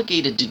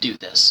obligated to do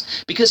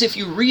this. Because if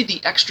you read the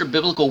extra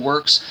biblical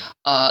works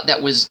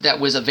that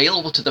was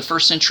available to the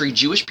first century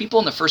Jewish people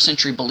and the first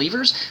century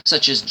believers,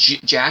 such as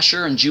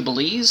Jasher and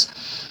Jubilees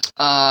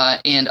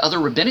and other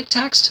rabbinic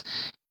texts,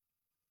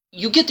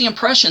 you get the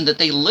impression that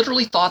they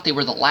literally thought they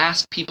were the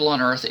last people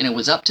on earth and it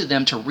was up to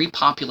them to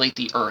repopulate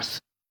the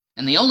earth.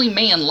 And the only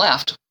man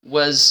left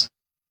was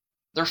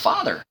their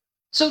father.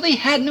 So they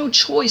had no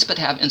choice but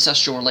to have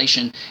incestual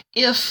relation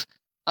if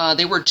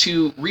they were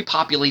to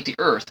repopulate the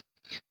earth.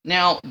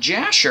 Now,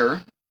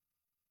 Jasher,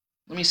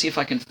 let me see if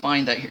I can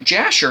find that here.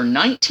 Jasher,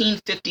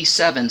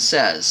 1957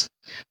 says,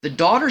 The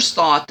daughters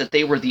thought that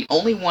they were the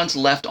only ones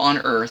left on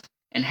earth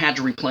and had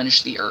to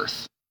replenish the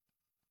earth.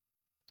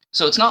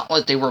 So it's not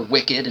like they were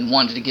wicked and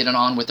wanted to get it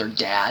on with their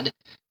dad.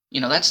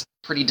 That's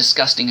pretty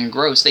disgusting and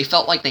gross. They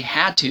felt like they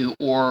had to,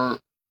 or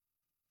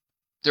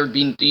there'd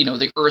be,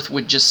 the earth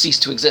would just cease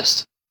to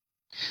exist.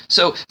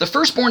 So the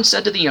firstborn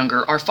said to the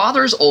younger, "Our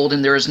father is old,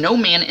 and there is no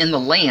man in the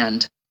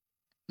land,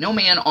 no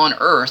man on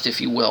earth,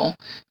 if you will,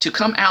 to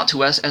come out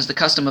to us as the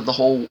custom of the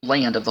whole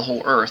land, of the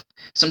whole earth."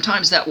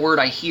 Sometimes that word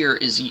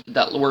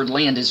that word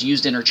land is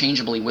used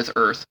interchangeably with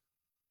earth.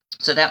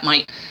 So that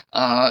might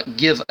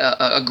give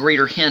a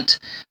greater hint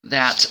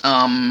that,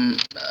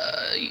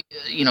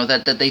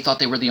 that they thought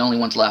they were the only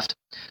ones left.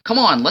 "Come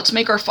on, let's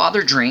make our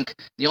father drink."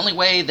 The only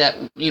way that,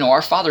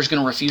 our father's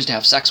going to refuse to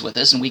have sex with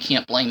us, and we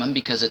can't blame him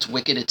because it's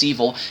wicked, it's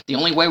evil. The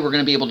only way we're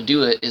going to be able to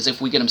do it is if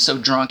we get him so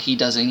drunk he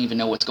doesn't even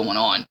know what's going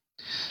on.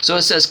 So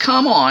it says,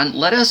 "Come on,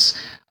 let us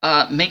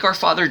make our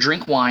father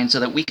drink wine so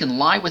that we can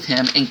lie with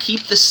him and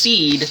keep the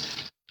seed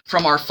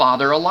from our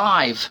father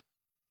alive."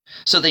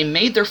 So they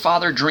made their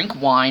father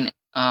drink wine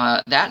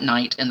that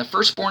night, and the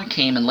firstborn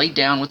came and lay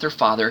down with her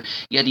father,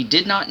 yet he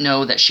did not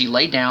know that she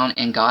lay down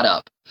and got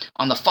up.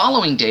 On the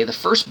following day, the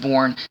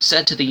firstborn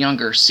said to the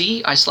younger,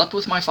 "See, I slept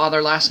with my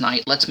father last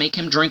night. Let's make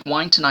him drink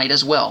wine tonight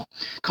as well.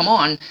 Come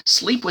on,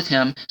 sleep with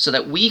him so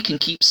that we can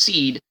keep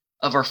seed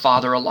of our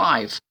father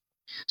alive."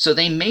 So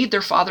they made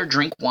their father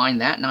drink wine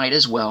that night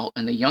as well,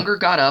 and the younger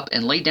got up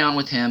and lay down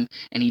with him,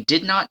 and he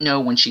did not know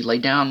when she lay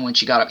down, when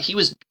she got up. He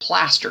was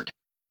plastered.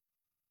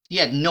 He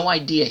had no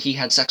idea he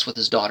had sex with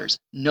his daughters.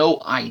 No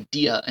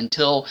idea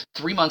until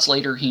 3 months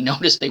later he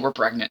noticed they were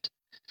pregnant.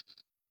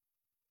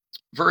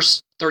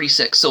 Verse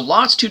 36, "So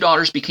Lot's 2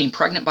 daughters became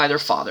pregnant by their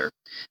father.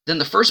 Then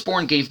the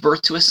firstborn gave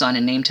birth to a son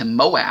and named him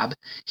Moab.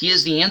 He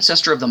is the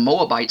ancestor of the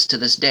Moabites to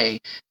this day.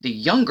 The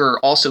younger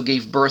also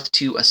gave birth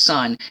to a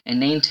son and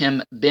named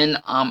him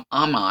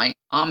Ben-Ammi.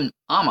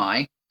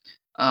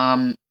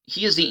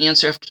 He is the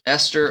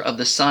ancestor of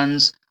the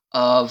sons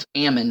of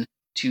Ammon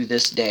to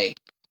this day."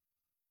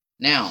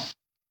 Now,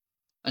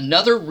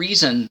 another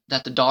reason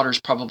that the daughters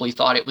probably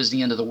thought it was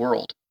the end of the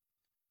world.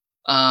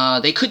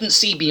 They couldn't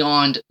see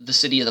beyond the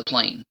city of the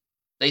plain.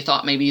 They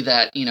thought maybe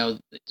that,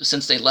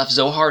 since they left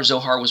Zohar,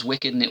 Zohar was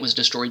wicked and it was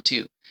destroyed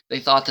too.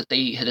 They thought that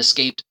they had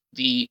escaped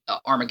the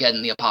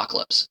Armageddon, the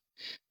apocalypse.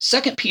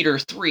 2 Peter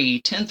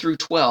 3:10 through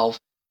 12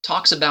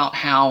 talks about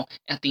how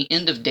at the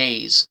end of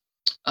days,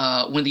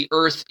 when the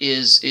earth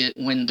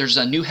when there's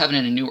a new heaven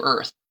and a new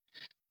earth,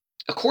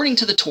 according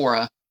to the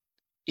Torah,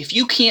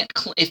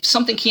 if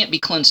something can't be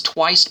cleansed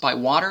twice by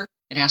water,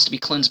 it has to be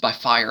cleansed by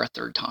fire a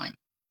third time.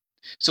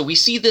 So we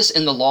see this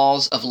in the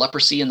laws of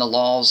leprosy and the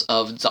laws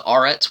of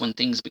Za'aretz, when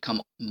things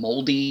become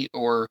moldy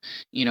or,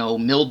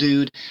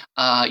 mildewed.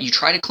 You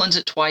try to cleanse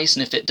it twice,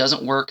 and if it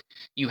doesn't work,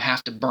 you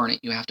have to burn it.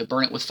 You have to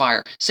burn it with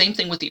fire. Same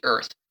thing with the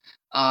earth.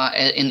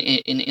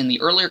 In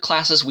the earlier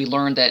classes, we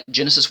learned that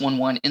Genesis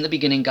 1:1, "In the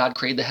beginning, God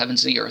created the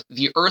heavens and the earth."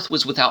 The earth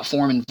was without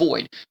form and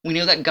void. We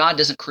know that God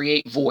doesn't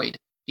create void.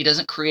 He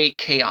doesn't create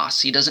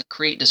chaos. He doesn't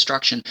create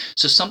destruction.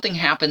 So something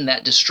happened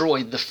that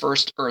destroyed the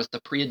first earth,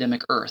 the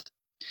pre-Adamic earth.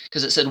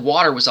 Because it said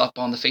water was up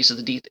on the face of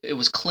the deep. It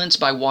was cleansed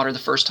by water the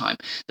first time.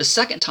 The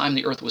second time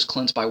the earth was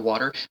cleansed by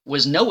water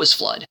was Noah's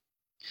flood.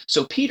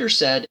 So Peter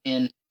said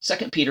in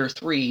 2 Peter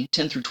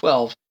 3:10 through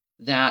 12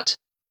 that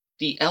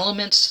the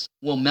elements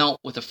will melt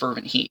with a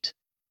fervent heat.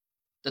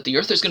 That the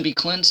earth is going to be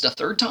cleansed a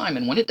third time,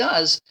 and when it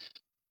does,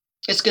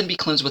 it's going to be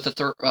cleansed with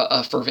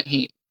a fervent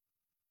heat.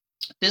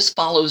 This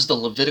follows the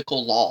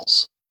Levitical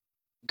laws.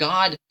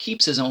 God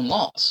keeps his own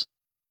laws.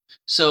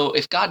 So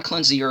if God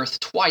cleansed the earth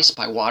twice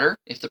by water,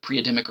 if the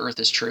pre-Adamic earth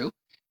is true,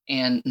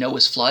 and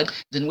Noah's flood,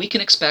 then we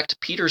can expect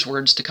Peter's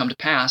words to come to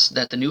pass,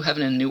 that the new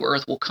heaven and new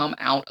earth will come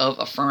out of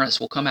a furnace,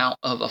 will come out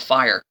of a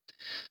fire.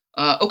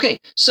 Okay,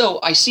 so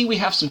I see we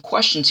have some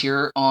questions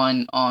here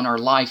on our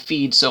live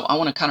feed, so I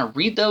want to kind of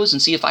read those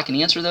and see if I can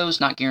answer those,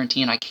 not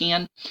guaranteeing I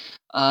can.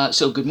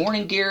 So good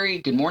morning, Gary.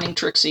 Good morning,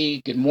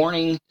 Trixie. Good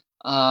morning,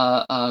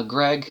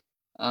 Greg.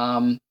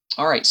 All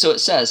right, so it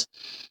says,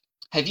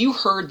 "Have you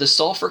heard the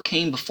sulfur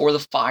came before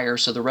the fire,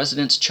 so the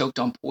residents choked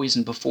on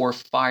poison before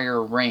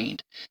fire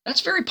rained?"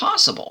 That's very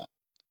possible.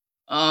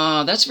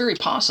 That's very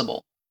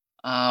possible.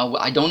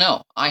 I don't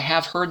know. I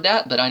have heard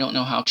that, but I don't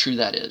know how true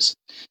that is.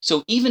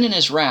 So even in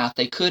his wrath,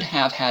 they could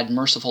have had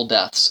merciful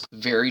deaths.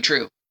 Very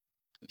true.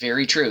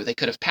 Very true. They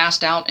could have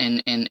passed out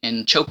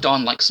and choked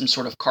on like some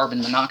sort of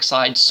carbon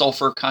monoxide,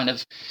 sulfur kind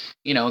of,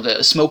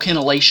 the smoke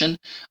inhalation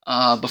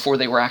before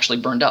they were actually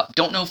burned up.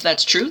 Don't know if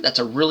that's true. That's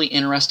a really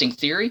interesting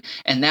theory,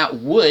 and that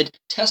would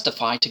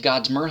testify to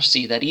God's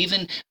mercy, that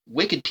even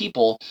wicked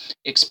people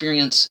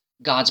experience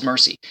God's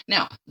mercy.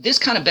 Now, this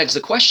kind of begs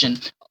the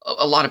question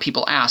a lot of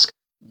people ask,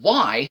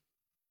 why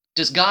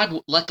does God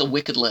let the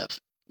wicked live?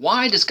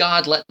 Why does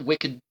God let the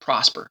wicked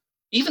prosper?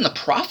 Even the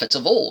prophets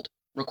of old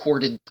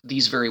recorded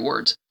these very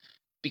words.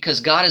 Because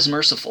God is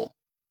merciful.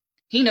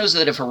 He knows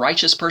that if a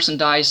righteous person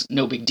dies,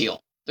 no big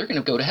deal. They're going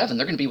to go to heaven.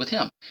 They're going to be with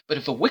him. But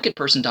if a wicked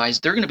person dies,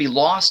 they're going to be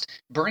lost,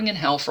 burning in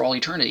hell for all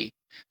eternity.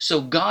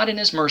 So God in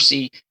his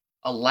mercy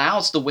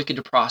allows the wicked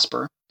to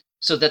prosper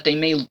so that they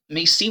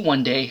may see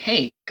one day,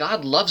 hey,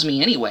 God loves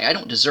me anyway. I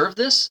don't deserve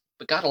this,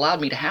 but God allowed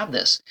me to have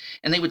this.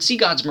 And they would see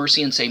God's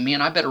mercy and say,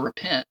 man, I better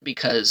repent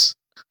because...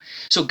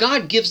 So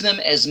God gives them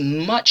as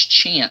much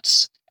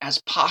chance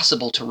as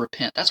possible to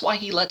repent. That's why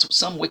he lets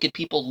some wicked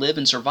people live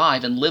and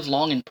survive and live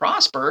long and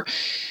prosper.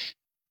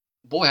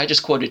 Boy, I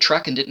just quoted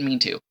Trek and didn't mean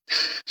to.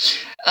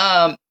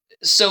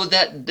 So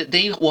that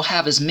they will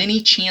have as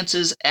many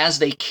chances as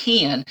they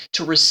can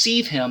to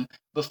receive him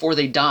before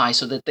they die,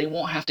 so that they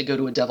won't have to go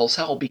to a devil's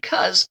hell,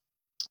 because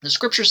the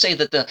scriptures say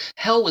that the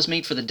hell was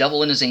made for the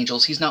devil and his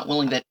angels. He's not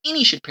willing that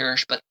any should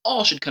perish, but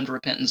all should come to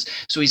repentance.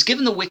 So he's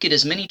given the wicked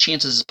as many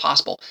chances as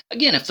possible.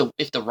 Again,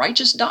 if the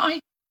righteous die,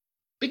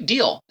 big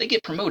deal. They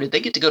get promoted. They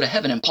get to go to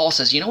heaven. And Paul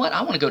says, you know what?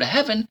 I want to go to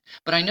heaven,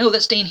 but I know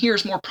that staying here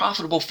is more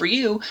profitable for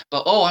you.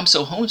 But oh, I'm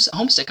so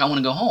homesick. I want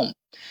to go home.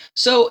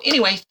 So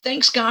anyway,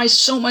 thanks guys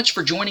so much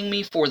for joining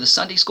me for the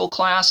Sunday school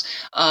class.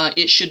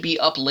 It should be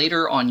up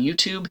later on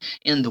YouTube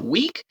in the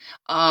week.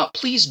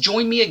 Please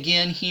join me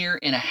again here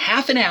in a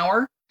half an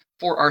hour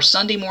for our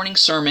Sunday morning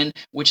sermon,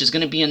 which is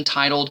going to be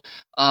entitled,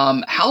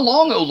 How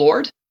Long, O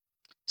Lord?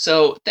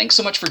 So thanks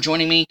so much for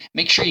joining me.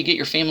 Make sure you get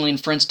your family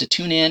and friends to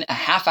tune in a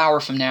half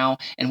hour from now,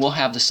 and we'll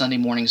have the Sunday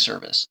morning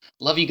service.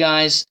 Love you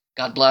guys.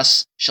 God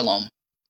bless. Shalom.